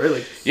getting into it, right?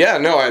 Like, yeah,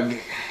 no,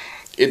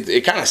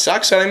 it kind of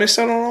sucks that I missed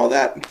out on all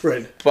that.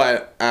 Right.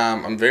 But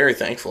I'm very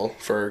thankful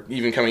for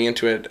even coming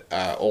into it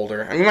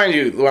older. I mean, mind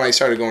you, when I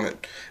started going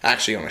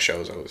to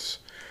shows, I was...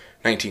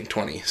 19,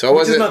 20. So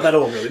which is not that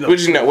old, really. No.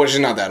 Which is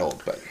not that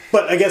old, but...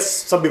 But I guess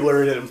some people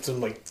are in it from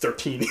like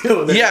 13. You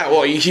know, yeah,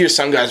 well, you hear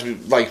some guys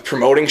like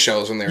promoting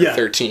shows when they're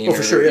 13. Oh,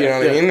 for sure, You know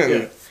what I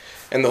mean?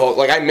 And the whole...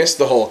 Like, I missed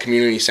the whole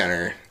community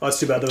center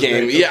that's too bad.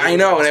 Game. Yeah, I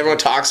know, and everyone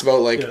talks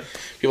about, like,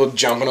 people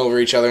jumping over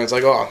each other, and it's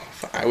like, oh,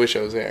 I wish I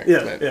was there.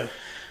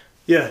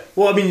 Yeah.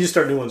 Well, I mean, you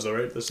start new ones, though,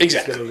 right?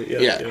 Exactly.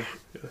 Yeah.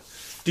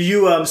 Do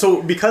you...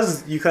 So,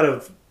 because you kind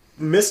of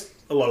missed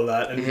a lot of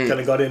that, and you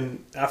kind of got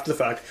in after the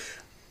fact...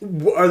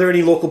 Are there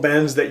any local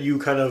bands that you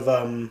kind of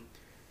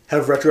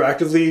have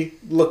retroactively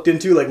looked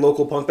into, like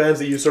local punk bands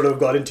that you sort of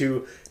got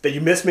into that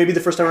you missed maybe the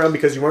first time around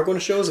because you weren't going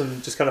to shows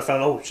and just kind of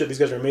found, oh shit, these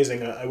guys are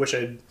amazing. I wish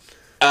I'd...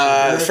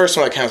 The first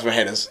one that comes to my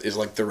head is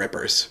like the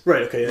Rippers.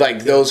 Right, okay.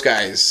 Those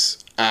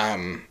guys,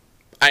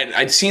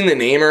 I'd seen the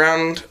name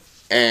around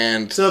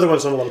and... It's another one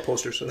that's on a lot of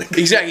posters. So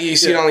exactly, you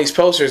see it on these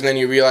posters and then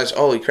you realize,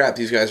 holy crap,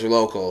 these guys are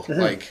local.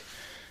 Like...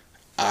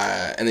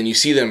 and then you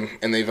see them,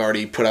 and they've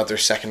already put out their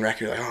second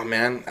record. Like, oh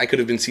man, I could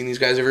have been seeing these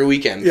guys every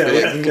weekend.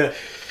 Yeah.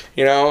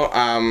 You know,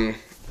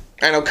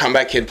 I know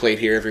Comeback Kid played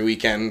here every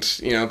weekend.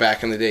 You know,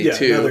 back in the day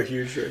too. Another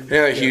huge.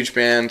 Huge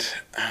band.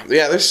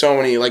 There's so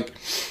many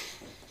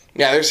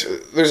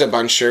there's a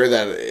bunch sure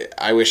that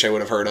I wish I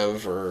would have heard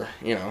of, or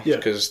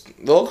because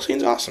the local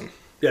scene's awesome.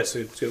 Yeah, so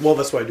it's good. Well,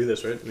 that's why I do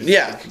this, right? I mean,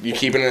 you're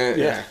keeping it.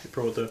 You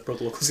promote the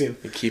local scene.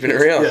 You're keeping it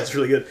real. Yeah, it's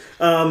really good.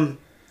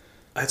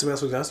 I had something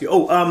else I was going to ask you.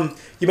 Oh,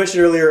 you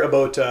mentioned earlier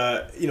about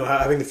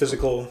having the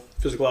physical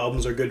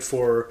albums are good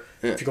for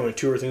if you're going to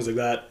tour, things like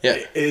that. Yeah.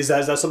 Is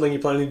that something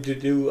you're planning to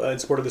do in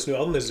support of this new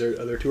album? Are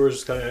there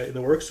tours kind of in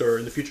the works or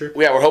in the future?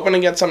 Yeah, we're hoping to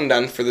get something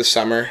done for this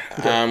summer.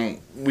 Okay.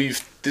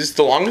 This is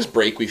the longest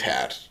break we've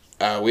had.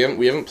 We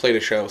haven't played a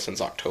show since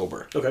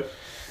October. Okay.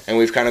 And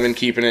we've kind of been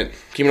keeping it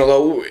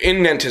low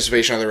in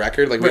anticipation of the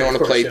record. Like we don't want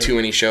to play too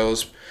many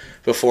shows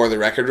before the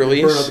record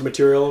release. Burn out the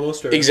material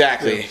almost. Or?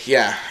 Exactly.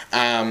 Yeah.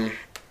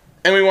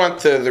 And we want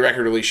the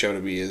record release show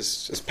to be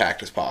as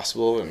packed as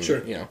possible, and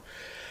sure.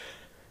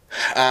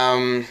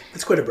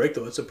 It's quite a break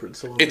though. It's a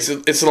long break.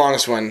 It's the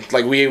longest one.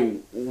 Like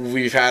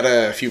we've had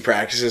a few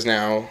practices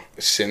now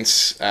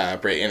since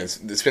break, and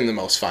it's been the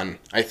most fun.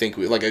 I think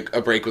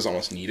a break was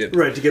almost needed.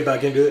 Right, to get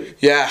back into it.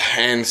 Yeah,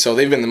 and so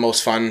they've been the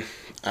most fun.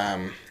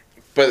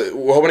 But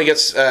we're hoping to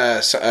get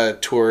a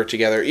tour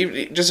together,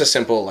 even just a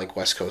simple like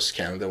West Coast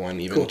Canada one,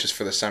 even just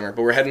for the summer.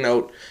 But we're heading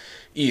out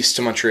east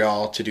to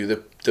Montreal to do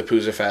the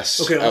Pouzza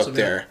Fest out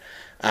there.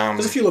 Yeah.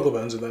 There's a few local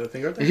bands in that, I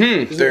think, aren't there?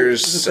 Mm-hmm.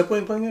 Is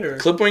Clipwing playing it? Or?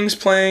 Clipwing's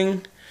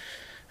playing.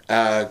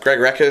 Greg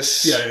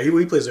Rekus. Yeah, he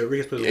plays there.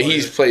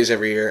 He plays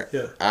every year.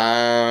 Yeah.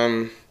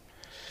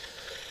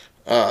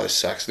 Oh, this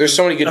sucks. There's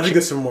so many good. I think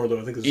there's some more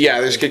though.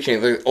 There's good.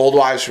 The Old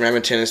Wives from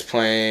Edmonton is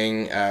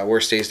playing.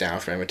 Worst Days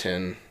Down from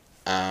Edmonton.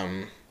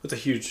 It's a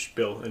huge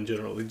bill in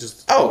general.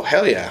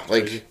 Hell yeah!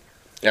 Like,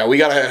 yeah, we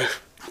got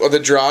the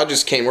draw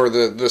just came, or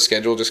the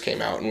schedule just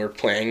came out, and we're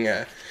playing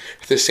at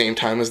the same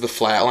time as the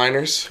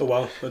Flatliners. Oh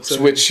wow, that's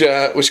which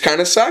kind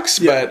of sucks,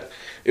 but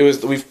it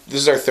was this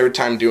is our third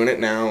time doing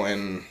it now,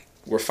 and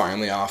we're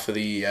finally off of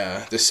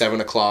the 7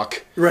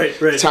 o'clock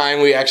right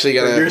time. We actually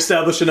got you're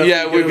established enough.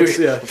 Yeah, we're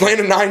playing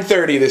at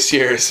 9:30 this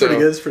year. So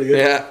It's pretty good.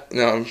 Yeah,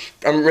 no,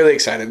 I'm really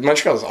excited.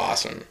 Montreal's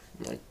awesome.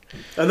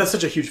 And that's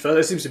such a huge fest.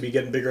 It seems to be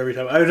getting bigger every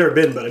time. I've never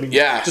been, but I mean,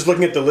 just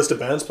looking at the list of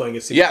bands playing,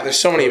 it seems. Yeah, there's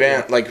so many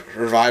bands like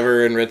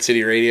Reviver and Red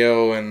City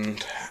Radio and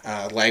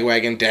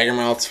Lagwagon,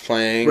 Daggermouth's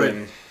playing,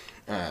 and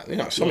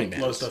so many bands.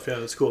 A lot of stuff. Yeah,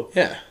 that's cool.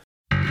 Yeah.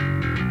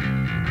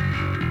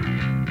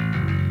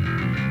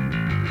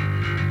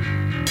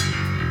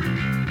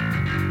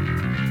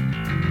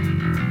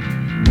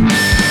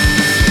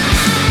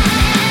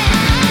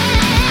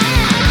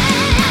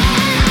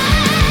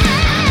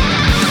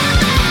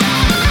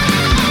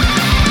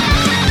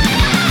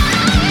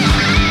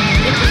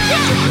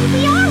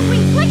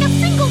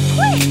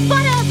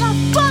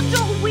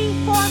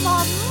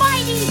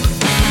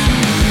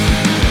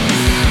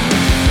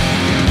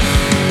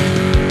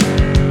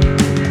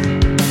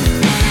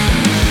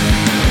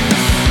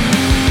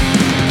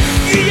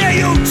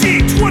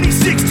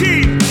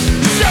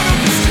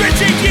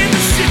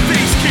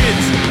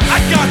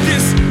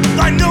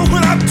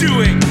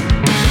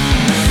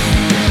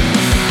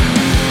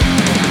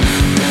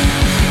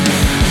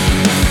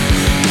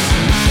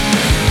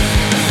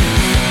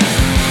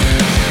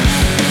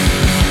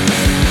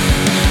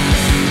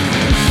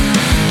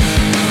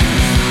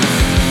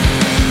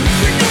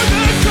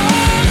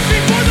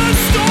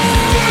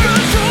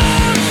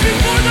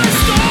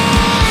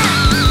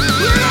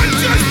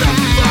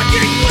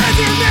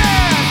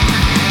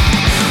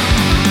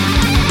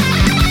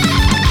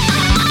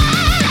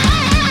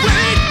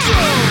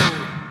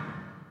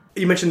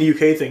 You mentioned the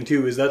UK thing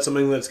too. Is that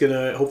something that's going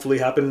to hopefully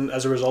happen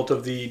as a result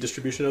of the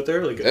distribution out there?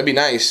 That'd be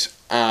nice.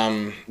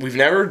 We've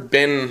never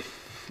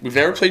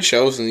played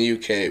shows in the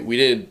UK. We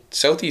did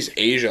Southeast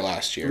Asia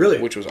last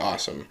year, which was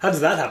awesome. How does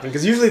that happen?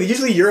 Because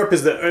usually Europe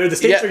is the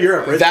States or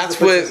Europe, right? That's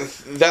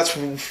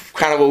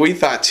kind of what we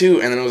thought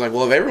too. And then it was like,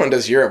 well, if everyone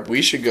does Europe,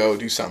 we should go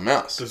do something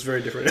else. That's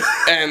very different.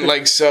 And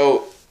like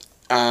so.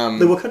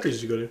 What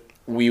countries did you go to?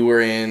 We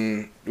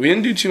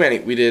didn't do too many.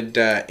 We did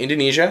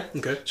Indonesia.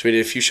 Okay. So we did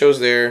a few shows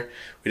there.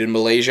 We did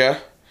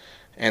Malaysia,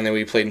 and then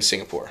we played in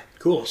Singapore.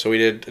 Cool. So we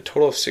did a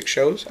total of 6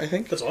 shows, I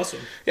think. That's awesome.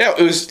 Yeah,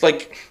 it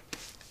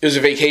was a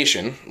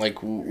vacation.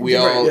 Like we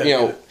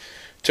all,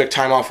 took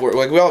time off work.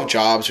 Like we all have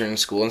jobs or in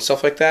school and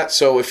stuff like that.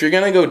 So if you're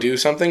gonna go do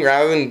something,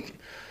 rather than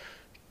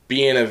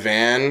be in a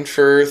van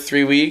for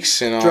 3 weeks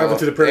and all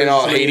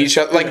hate each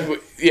other,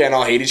 and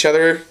all hate each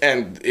other,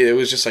 and it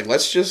was just like,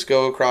 let's just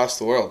go across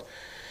the world.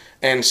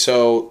 And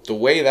so the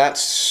way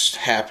that's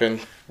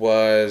happened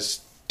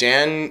was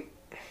Dan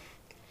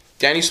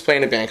used to play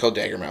in a band called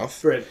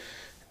Daggermouth. Right.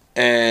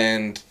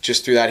 And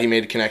just through that, he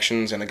made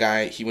connections, and a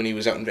guy, when he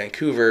was out in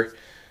Vancouver,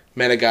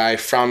 met a guy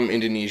from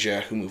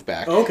Indonesia who moved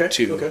back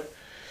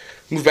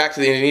moved back to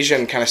the Indonesia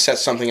and kind of set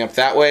something up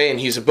that way. And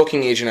he's a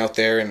booking agent out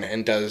there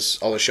and does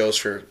all the shows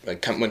for,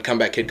 like, when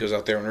Comeback Kid goes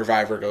out there and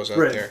Reviver goes out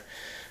there.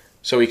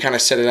 So he kind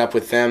of set it up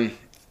with them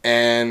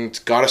and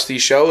got us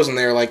these shows, and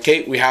they were like,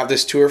 Kate, we have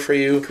this tour for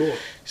you. Cool.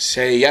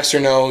 Say yes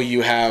or no,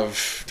 you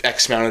have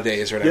X amount of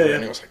days or whatever. Yeah.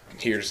 And it was like,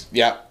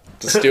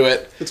 let's do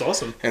it. That's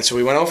awesome. And so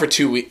we went out for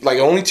 2 weeks, like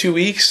only 2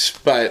 weeks,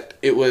 but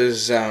it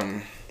was,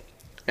 man,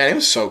 it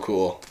was so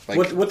cool. Like,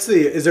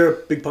 is there a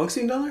big punk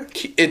scene down there?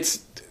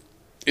 It's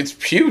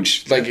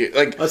huge. Like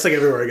that's like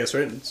everywhere, I guess,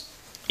 right?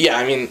 Yeah,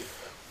 I mean,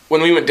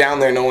 when we went down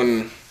there, no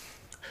one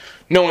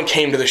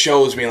came to the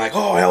shows being like,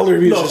 oh, Elder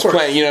Abuse is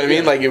playing, you know what I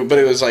mean? Like, but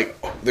it was like,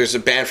 there's a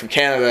band from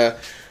Canada.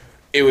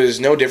 It was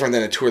no different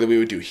than a tour that we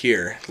would do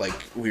here. Like,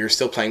 we were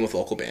still playing with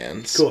local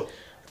bands. Cool.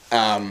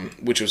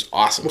 Which was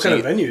awesome. What kind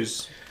of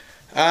venues?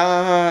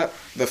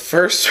 The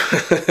first,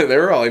 they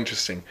were all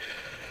interesting.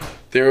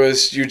 There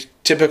was your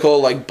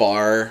typical, like,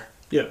 bar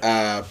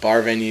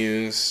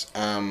venues.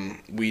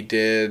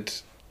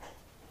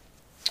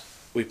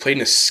 We played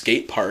in a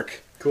skate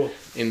park. Cool.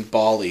 In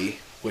Bali.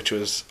 which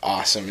was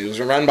awesome. It was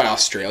run by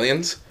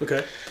Australians.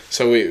 Okay.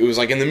 So it was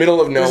like in the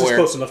middle of nowhere. This is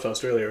close enough to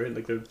Australia, right?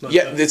 Like they're not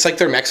it's like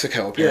they're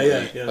Mexico,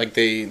 apparently. Yeah. Like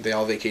they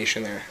all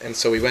vacation there. And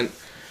so we went,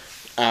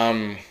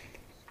 I'm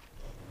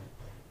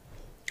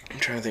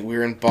trying to think, we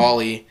were in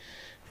Bali,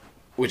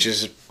 which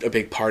is a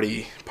big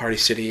party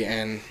city,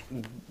 and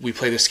we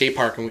play the skate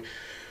park, and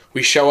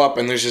we show up,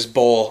 and there's this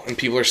bowl, and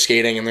people are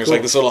skating, and there's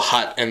like this little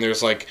hut, and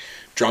there's like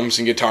drums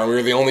and guitar. We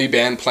were the only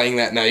band playing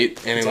that night,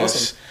 and it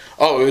was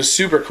awesome. It was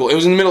super cool. It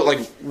was in the middle, like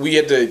we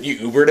had to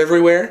Ubered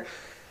everywhere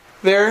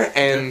there,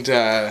 and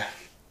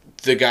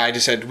the guy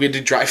just said we had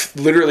to drive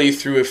literally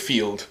through a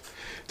field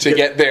to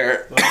get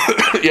there. Wow.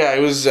 Yeah,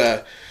 it was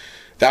that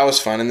was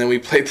fun, and then we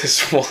played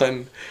this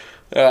one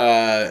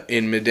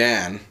in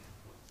Medan,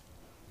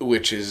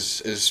 which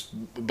is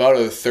about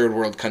a third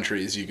world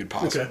country as you could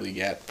possibly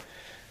get.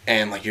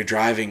 And like you're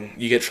driving,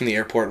 you get from the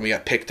airport, and we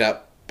got picked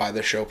up by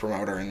the show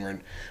promoter,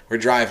 and we're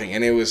driving,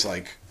 and it was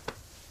like,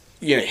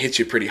 it hits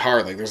you pretty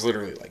hard. Like there's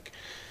literally like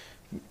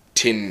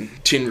tin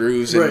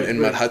roofs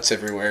and mud huts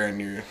everywhere, and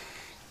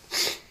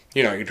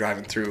you're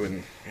driving through,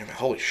 and you're like,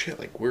 holy shit,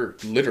 like we're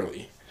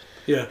literally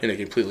in a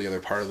completely other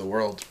part of the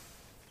world.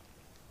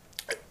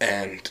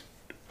 And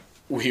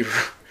we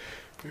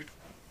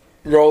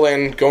roll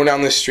in, going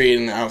down the street,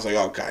 and I was like,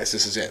 oh guys,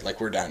 this is it.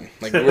 Like we're done.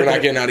 Like we're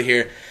not getting out of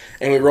here.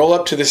 And we roll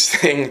up to this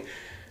thing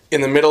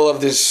in the middle of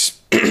this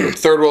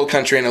third world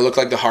country, and it looked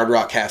like the Hard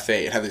Rock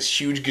Cafe. It had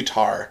this huge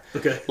guitar,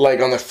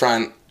 like on the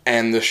front,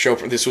 and the show.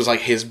 This was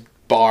like his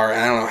bar, and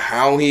I don't know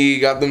how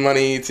he got the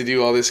money to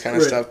do all this kind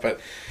of stuff,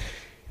 but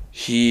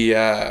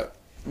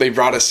they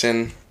brought us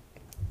in,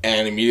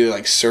 and immediately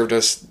like served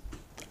us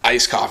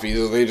iced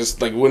coffees. They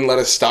just like wouldn't let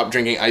us stop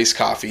drinking iced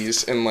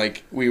coffees, and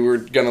like we were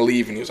gonna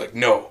leave, and he was like,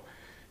 "No,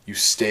 you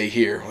stay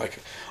here." Like,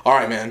 all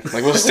right, man.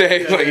 Like we'll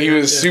stay. Like he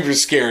was super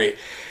scary.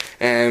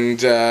 And,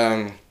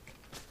 that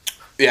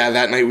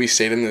night we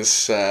stayed in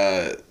this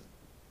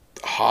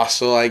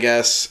hostel, I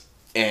guess,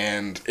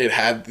 and it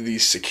had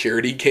these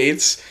security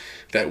gates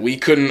that we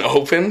couldn't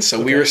open, so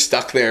we were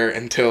stuck there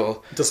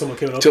until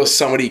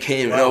somebody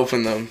came and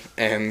opened them.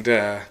 And,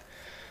 that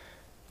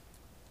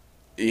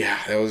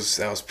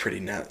was pretty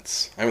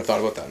nuts. I haven't thought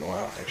about that in a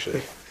while,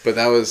 actually. But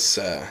that was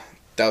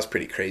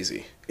pretty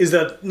crazy. Is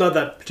that not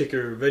that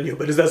particular venue,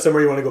 but is that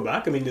somewhere you want to go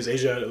back? I mean, is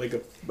Asia like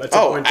at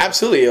some point?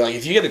 Absolutely! Like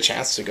if you get a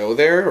chance to go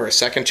there, or a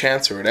second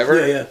chance, or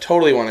whatever,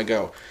 totally want to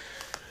go.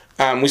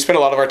 We spent a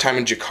lot of our time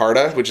in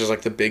Jakarta, which is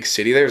like the big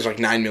city. There's like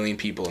 9 million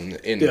people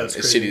in a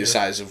city the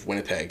size of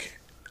Winnipeg.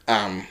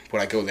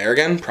 Would I go there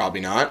again? Probably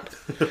not.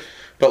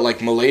 But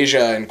like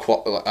Malaysia and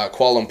Kuala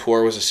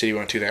Lumpur was a city we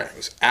went to there. It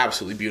was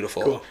absolutely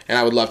beautiful, and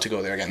I would love to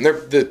go there again.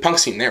 The punk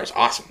scene there was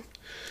awesome.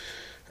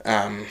 Do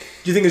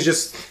you think it's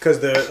just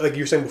because like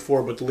you were saying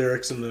before about the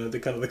lyrics and the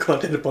kind of the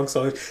content of punk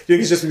songs? Do you think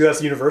it's just because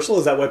that's universal?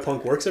 Is that why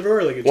punk works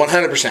everywhere? Like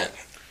 100%.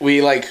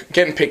 We like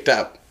getting picked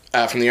up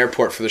from the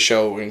airport for the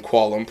show in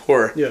Kuala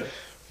Lumpur. Yeah.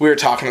 We were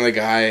talking to the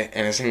guy,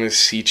 and his name was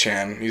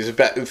C-Chan. He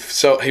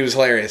was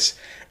hilarious,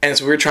 and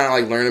so we were trying to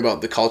like learn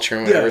about the culture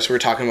and whatever. Yeah. So we were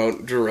talking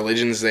about the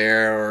religions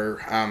there or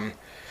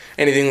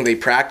anything that they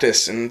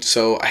practice. And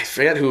so I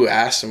forget who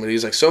asked him, but he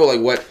was like, "So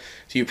like, what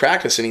do you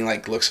practice?" And he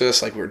like looks at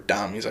us like we're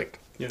dumb. He's like,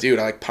 dude,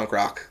 I like punk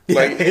rock.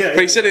 Like, but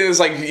he said it was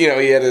like, he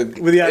had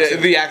with the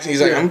accent.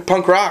 He's like, I'm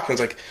punk rock. And it's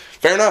like,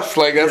 fair enough.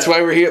 Like, that's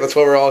why we're here. That's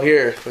why we're all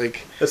here.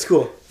 Like, that's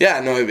cool. Yeah,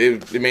 no,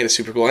 it made it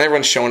super cool. And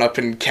everyone's showing up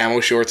in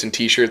camo shorts and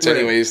t-shirts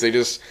anyways. So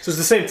it's the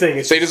same thing.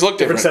 They just look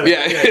different.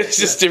 It's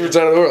just different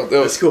side of the world.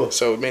 That's cool.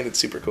 So it made it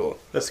super cool.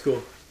 That's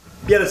cool.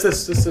 Yeah, that's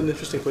an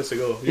interesting place to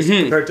go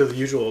compared to the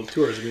usual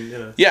tours. I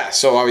mean, yeah.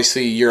 So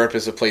obviously Europe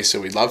is a place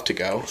that we'd love to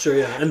go. Sure,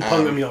 yeah, and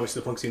punk. I mean,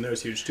 obviously the punk scene there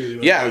is huge too.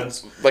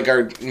 Like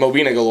our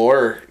Mobina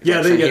Galore.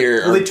 Yeah,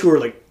 they tour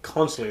like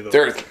constantly though.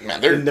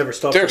 They never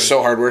stop. They're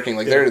so hardworking.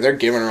 Like they're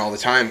giving her all the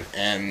time,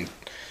 and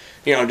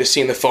just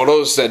seeing the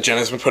photos that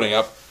Jenna's been putting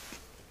up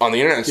on the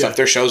internet and stuff.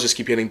 Their shows just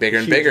keep getting bigger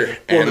and bigger.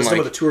 Well, and some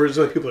of the tours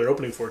that people are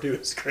opening for too.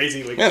 It's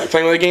crazy. Like, they're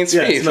playing with Against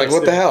Me. Like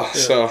what the hell?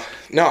 Yeah. So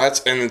no,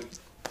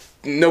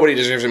 nobody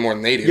deserves it more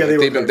than they do. Yeah,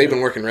 they've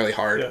been working really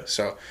hard. Yeah.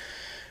 So,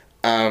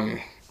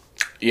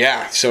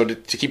 so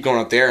to keep going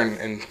out there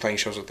and playing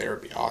shows out there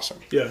would be awesome.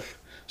 Yeah.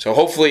 So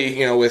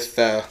hopefully, with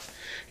the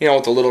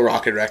Little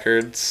Rocket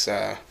Records,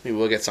 maybe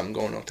we'll get something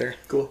going out there.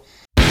 Cool.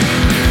 Are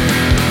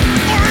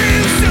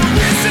you still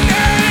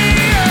listening?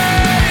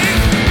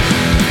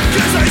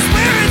 'Cause I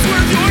swear it's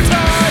worth your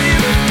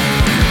time.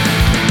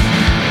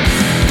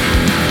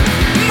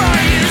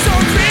 Mine is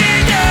on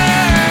ringing,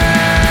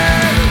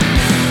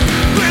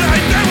 but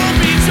I bet we'll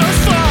be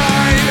just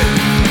fine.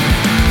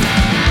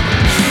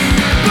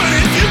 But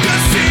if you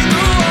could sing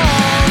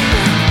along,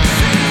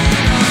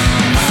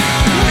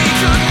 we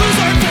could lose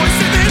our voice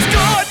in this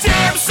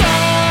goddamn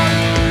song.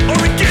 Are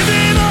we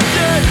giving up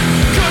yet?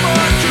 Come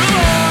on, come on.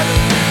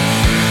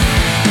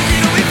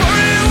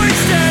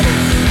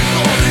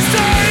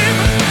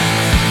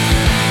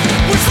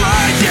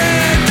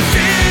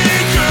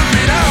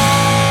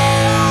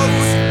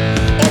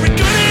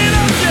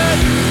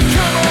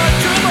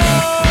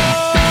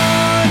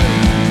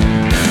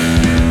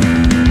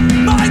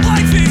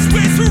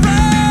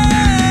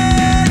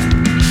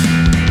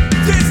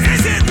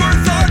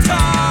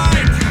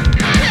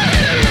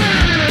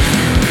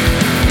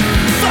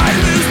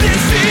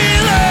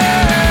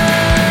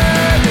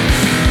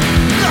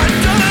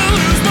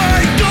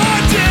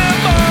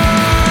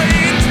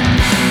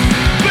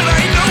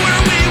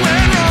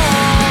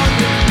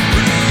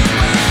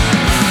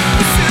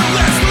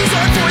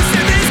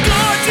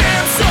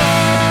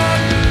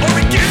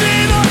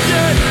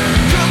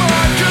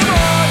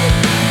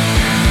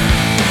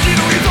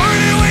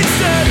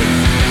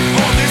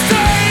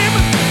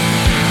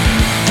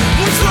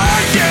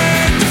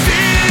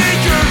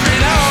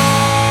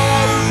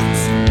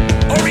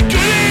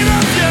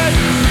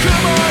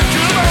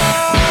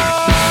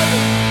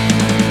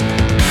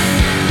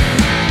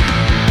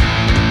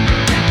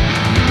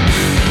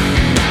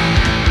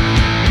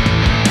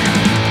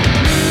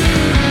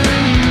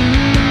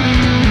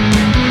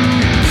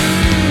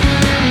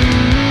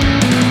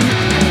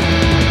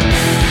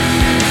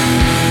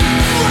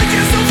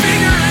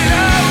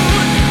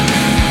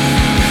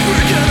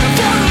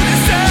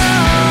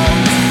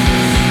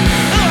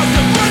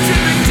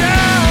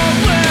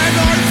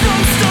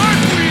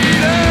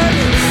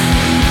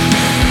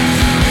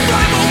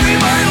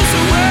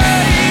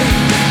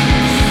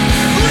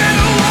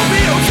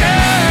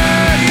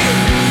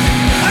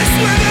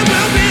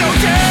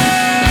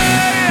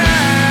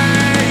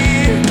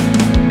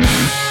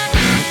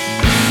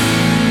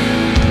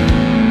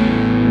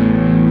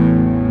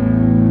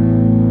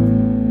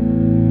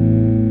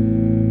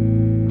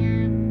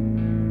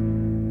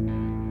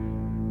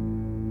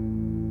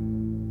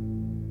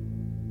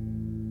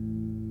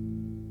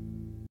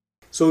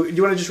 So do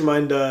you want to just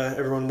remind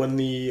everyone when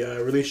the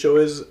release show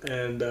is?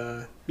 And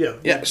yeah.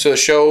 Yeah, so the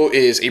show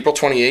is April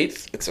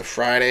 28th. It's a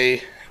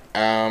Friday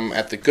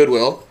at the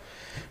Goodwill.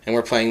 And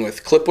we're playing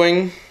with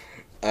Clipwing.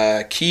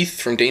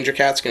 Keith from Danger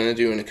Cat's going to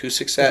do an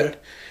acoustic set. Okay.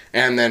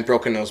 And then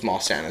Broken Nose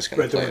Mall Santa's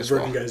going to play as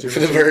well. Guys for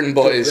the Verdant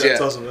Boys, yeah.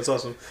 That's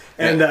awesome.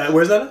 And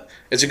where's that at?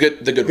 It's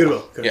the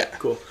Goodwill. Okay, yeah.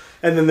 Cool.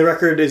 And then the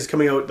record is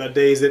coming out that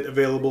day. Is it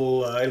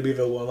available? It'll be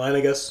available online,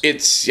 I guess?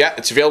 It's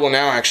available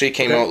now, actually. It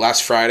came out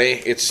last Friday.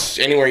 It's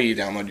anywhere you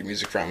download your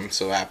music from.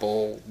 So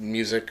Apple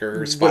Music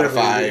or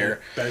Spotify or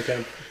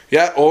Bandcamp.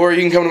 Yeah, or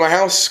you can come to my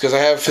house because I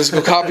have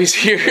physical copies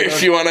here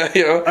if you want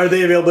to, Are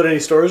they available at any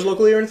stores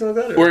locally or anything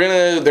like that?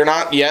 Or? They're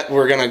not yet.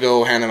 We're going to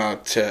go hand them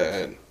out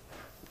to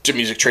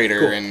Music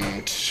Trader and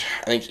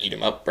I think Eat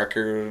 'em Up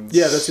Records.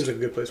 Yeah, that seems like a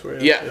good place for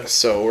it. Yeah,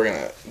 so we're going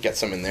to get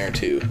some in there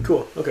too.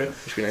 Cool, okay.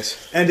 Which would be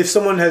nice. And if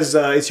someone is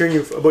hearing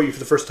about you for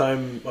the first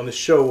time on this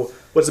show,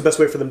 what's the best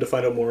way for them to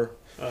find out more?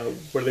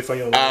 Where do they find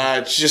you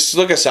online? Just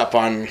look us up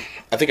on,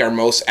 I think our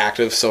most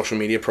active social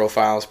media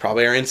profile is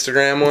probably our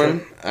Instagram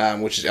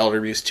one, which is Elder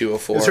Abuse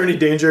 204. Is there any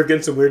danger of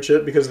getting some weird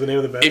shit because of the name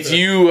of the band? If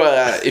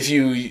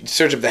you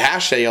search up the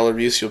hashtag Elder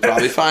Abuse, you'll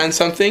probably find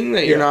something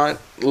that you're not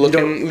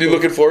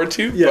looking forward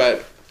to. Yeah.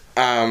 But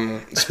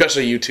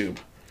especially YouTube.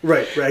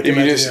 Right.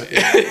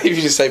 If you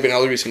just type in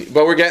Elder Abuse,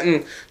 but we're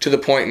getting to the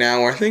point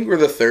now where I think we're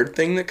the third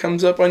thing that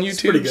comes up on YouTube.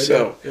 It's pretty good.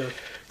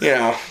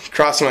 So,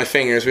 crossing my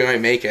fingers, we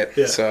might make it.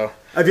 Yeah. So.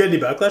 Have you had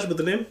any backlash about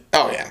the name?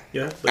 Oh, yeah.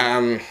 Yeah? I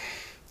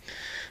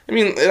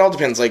mean, it all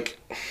depends. Like,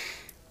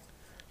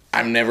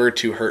 I'm never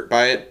too hurt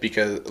by it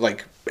because,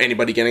 like,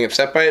 anybody getting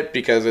upset by it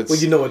because it's... Well,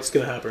 you know what's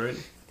going to happen,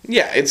 right?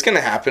 Yeah, it's going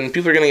to happen.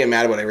 People are going to get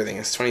mad about everything.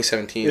 It's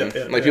 2017.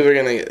 People are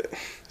going to...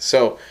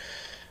 So,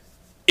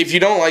 if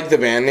you don't like the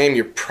band name,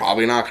 you're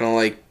probably not going to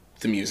like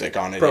the music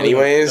on it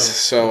anyways. No.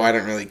 So, I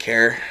don't really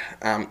care.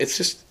 It's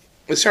just...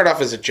 It started off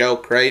as a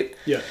joke, right?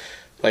 Yeah.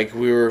 Like,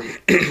 we were,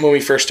 when we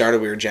first started,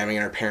 we were jamming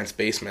in our parents'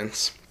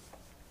 basements.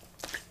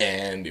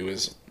 And it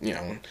was,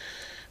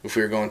 if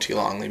we were going too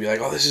long, they'd be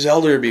like, oh, this is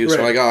Elder Abuse. Right.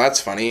 We're like, oh, that's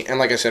funny. And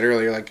like I said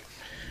earlier, like,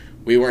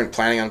 we weren't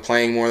planning on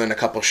playing more than a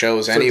couple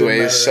shows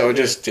anyways, so it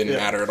just didn't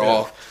matter at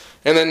all.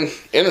 And then,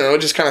 I don't know,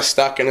 it just kind of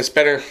stuck, and it's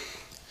better...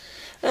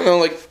 I don't know,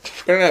 like,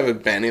 better to have a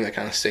band name that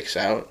kind of sticks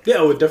out. Yeah,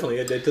 oh, definitely.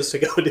 It does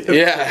stick out.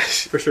 Yeah.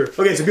 For sure.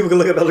 Okay, so people can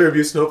look up Elder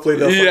Abuse and hopefully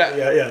they'll find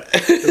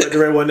the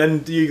right one.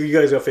 And you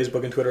guys got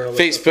Facebook and Twitter and all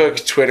that Facebook,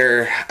 stuff.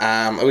 Twitter.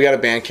 We got a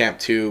Bandcamp,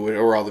 too,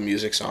 where all the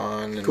music's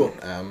on. And, cool.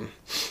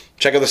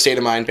 Check out the State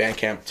of Mind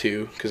Bandcamp,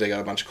 too, because they got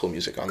a bunch of cool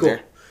music on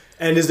there.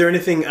 And is there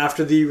anything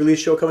after the release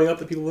show coming up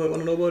that people might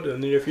want to know about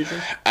in the near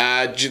future?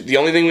 The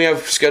only thing we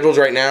have scheduled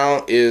right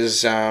now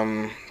is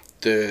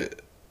the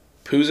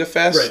Pooza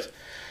Fest. Right.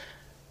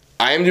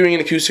 I am doing an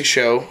acoustic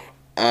show.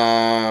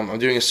 I'm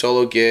doing a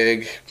solo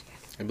gig.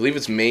 I believe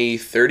it's May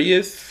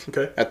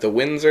 30th at the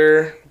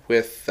Windsor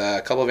with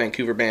a couple of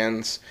Vancouver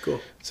bands.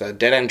 Cool. It's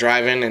Dead End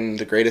Drive-In and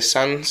The Greatest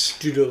Sons.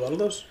 Do you do a lot of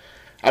those?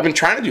 I've been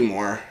trying to do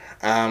more.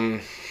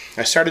 I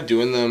started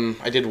doing them.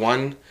 I did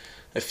one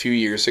a few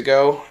years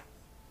ago,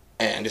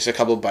 and just a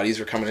couple of buddies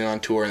were coming in on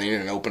tour and they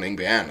needed an opening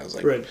band. I was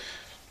like, right.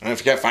 If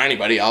you can't find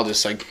anybody, I'll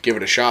just like give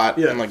it a shot.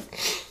 Yeah. And like,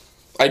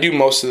 I do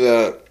most of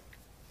the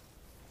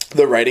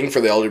writing for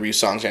the Elder Abuse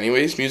songs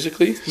anyways,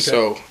 musically. Okay.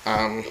 So,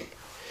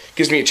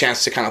 gives me a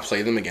chance to kind of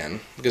play them again.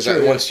 Because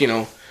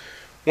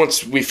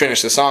once we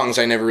finish the songs,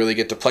 I never really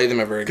get to play them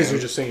ever again. Because you're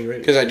just singing, right?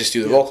 Because I just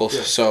do the vocals.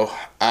 Yeah. So,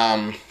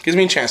 gives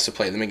me a chance to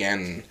play them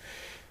again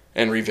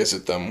and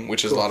revisit them,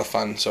 which is a lot of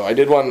fun. So I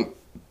did one.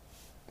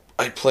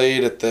 I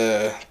played at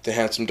the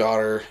Handsome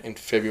Daughter in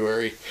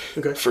February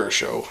for a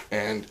show.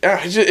 And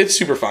it's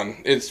super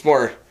fun. It's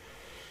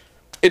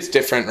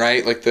different,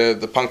 right? Like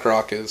the punk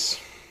rock is,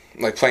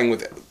 like playing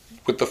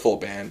with the full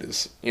band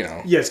is,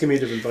 Yeah, it's going to be a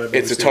different vibe.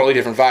 It's a totally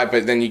different vibe,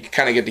 but then you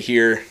kind of get to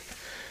hear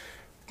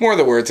more of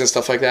the words and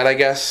stuff like that, I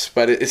guess.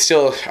 But it's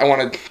still, I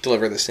want to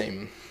deliver the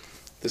same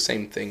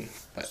thing.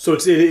 But. So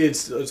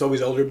it's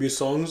always Elder Abuse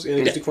songs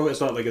in acoustic format?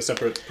 It's not like a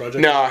separate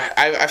project? No,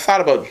 I've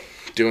thought about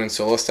doing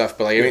solo stuff,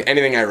 but like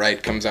anything I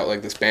write comes out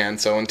like this band.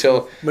 So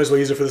until might as well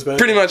use it for this band.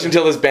 Pretty much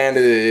until this band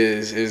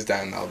is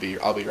done, I'll be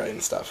writing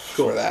stuff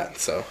for that.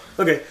 So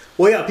okay,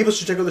 well yeah, people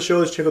should check out the show.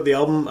 Let's check out the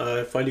album.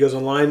 Find you guys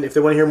online. If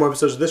they want to hear more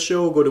episodes of this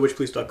show, go to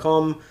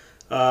witchpolice.com.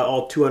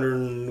 All 200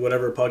 and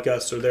whatever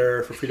podcasts are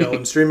there for free download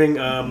and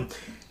streaming.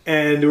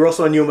 And we're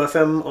also on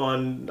UMFM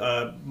on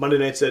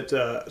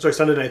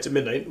Sunday nights at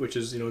midnight, which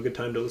is a good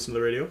time to listen to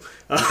the radio.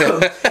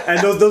 And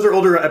those are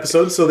older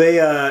episodes, so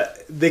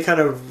they kind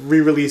of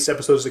re-release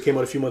episodes that came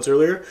out a few months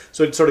earlier.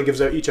 So it sort of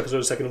gives out each episode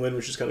a second win,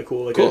 which is kind of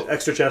cool, an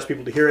extra chance for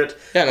people to hear it.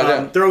 Yeah, no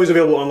doubt. They're always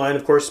available online,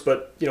 of course,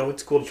 but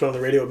it's cool to turn on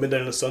the radio at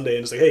midnight on a Sunday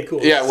and it's like, hey,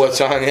 cool. Yeah,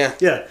 what's on?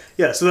 Yeah.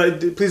 Yeah. So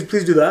please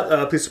do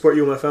that. Please support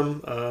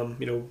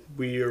UMFM.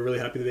 We are really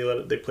happy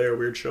that they play our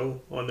weird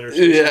show on there.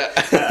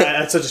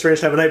 At such a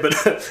strange time of night, but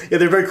yeah,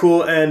 they're very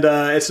cool, and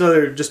it's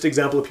another just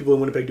example of people in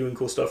Winnipeg doing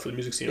cool stuff for the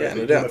music scene. Yeah, right?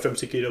 no doubt. UMFM,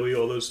 CKW,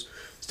 all those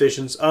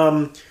stations.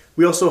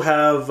 We also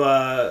have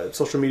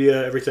social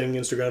media, everything,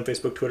 Instagram,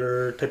 Facebook,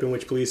 Twitter. Type in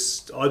Witch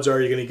Police. Odds are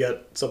you're going to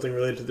get something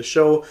related to the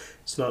show.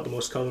 It's not the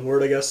most common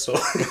word, I guess, so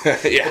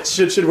Yeah. it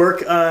should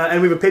work.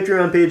 And we have a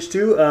Patreon page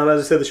too.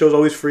 As I said, the show's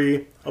always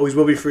free, always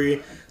will be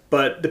free.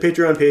 But the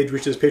Patreon page,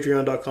 which is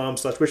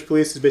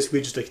patreon.com/witchpolice, is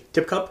basically just a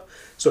tip cup.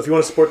 So if you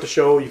want to support the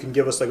show, you can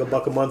give us like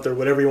 $1 a month or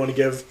whatever you want to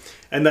give.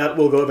 And that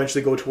will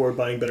eventually go toward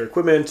buying better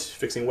equipment,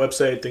 fixing a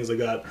website, things like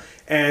that.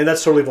 And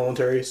that's totally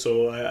voluntary,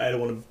 so I don't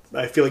want to...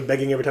 I feel like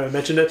begging every time I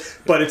mention it.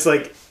 But it's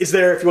like, it's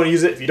there if you want to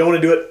use it. If you don't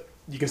want to do it,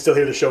 you can still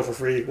hear the show for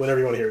free whenever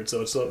you want to hear it.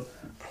 So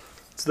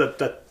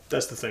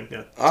that's the thing,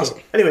 yeah. Awesome.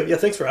 So, anyway, yeah,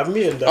 thanks for having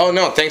me. And oh,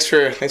 no, thanks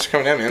for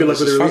coming down, man. Good luck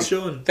with the fun. release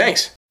show. And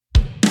Thanks.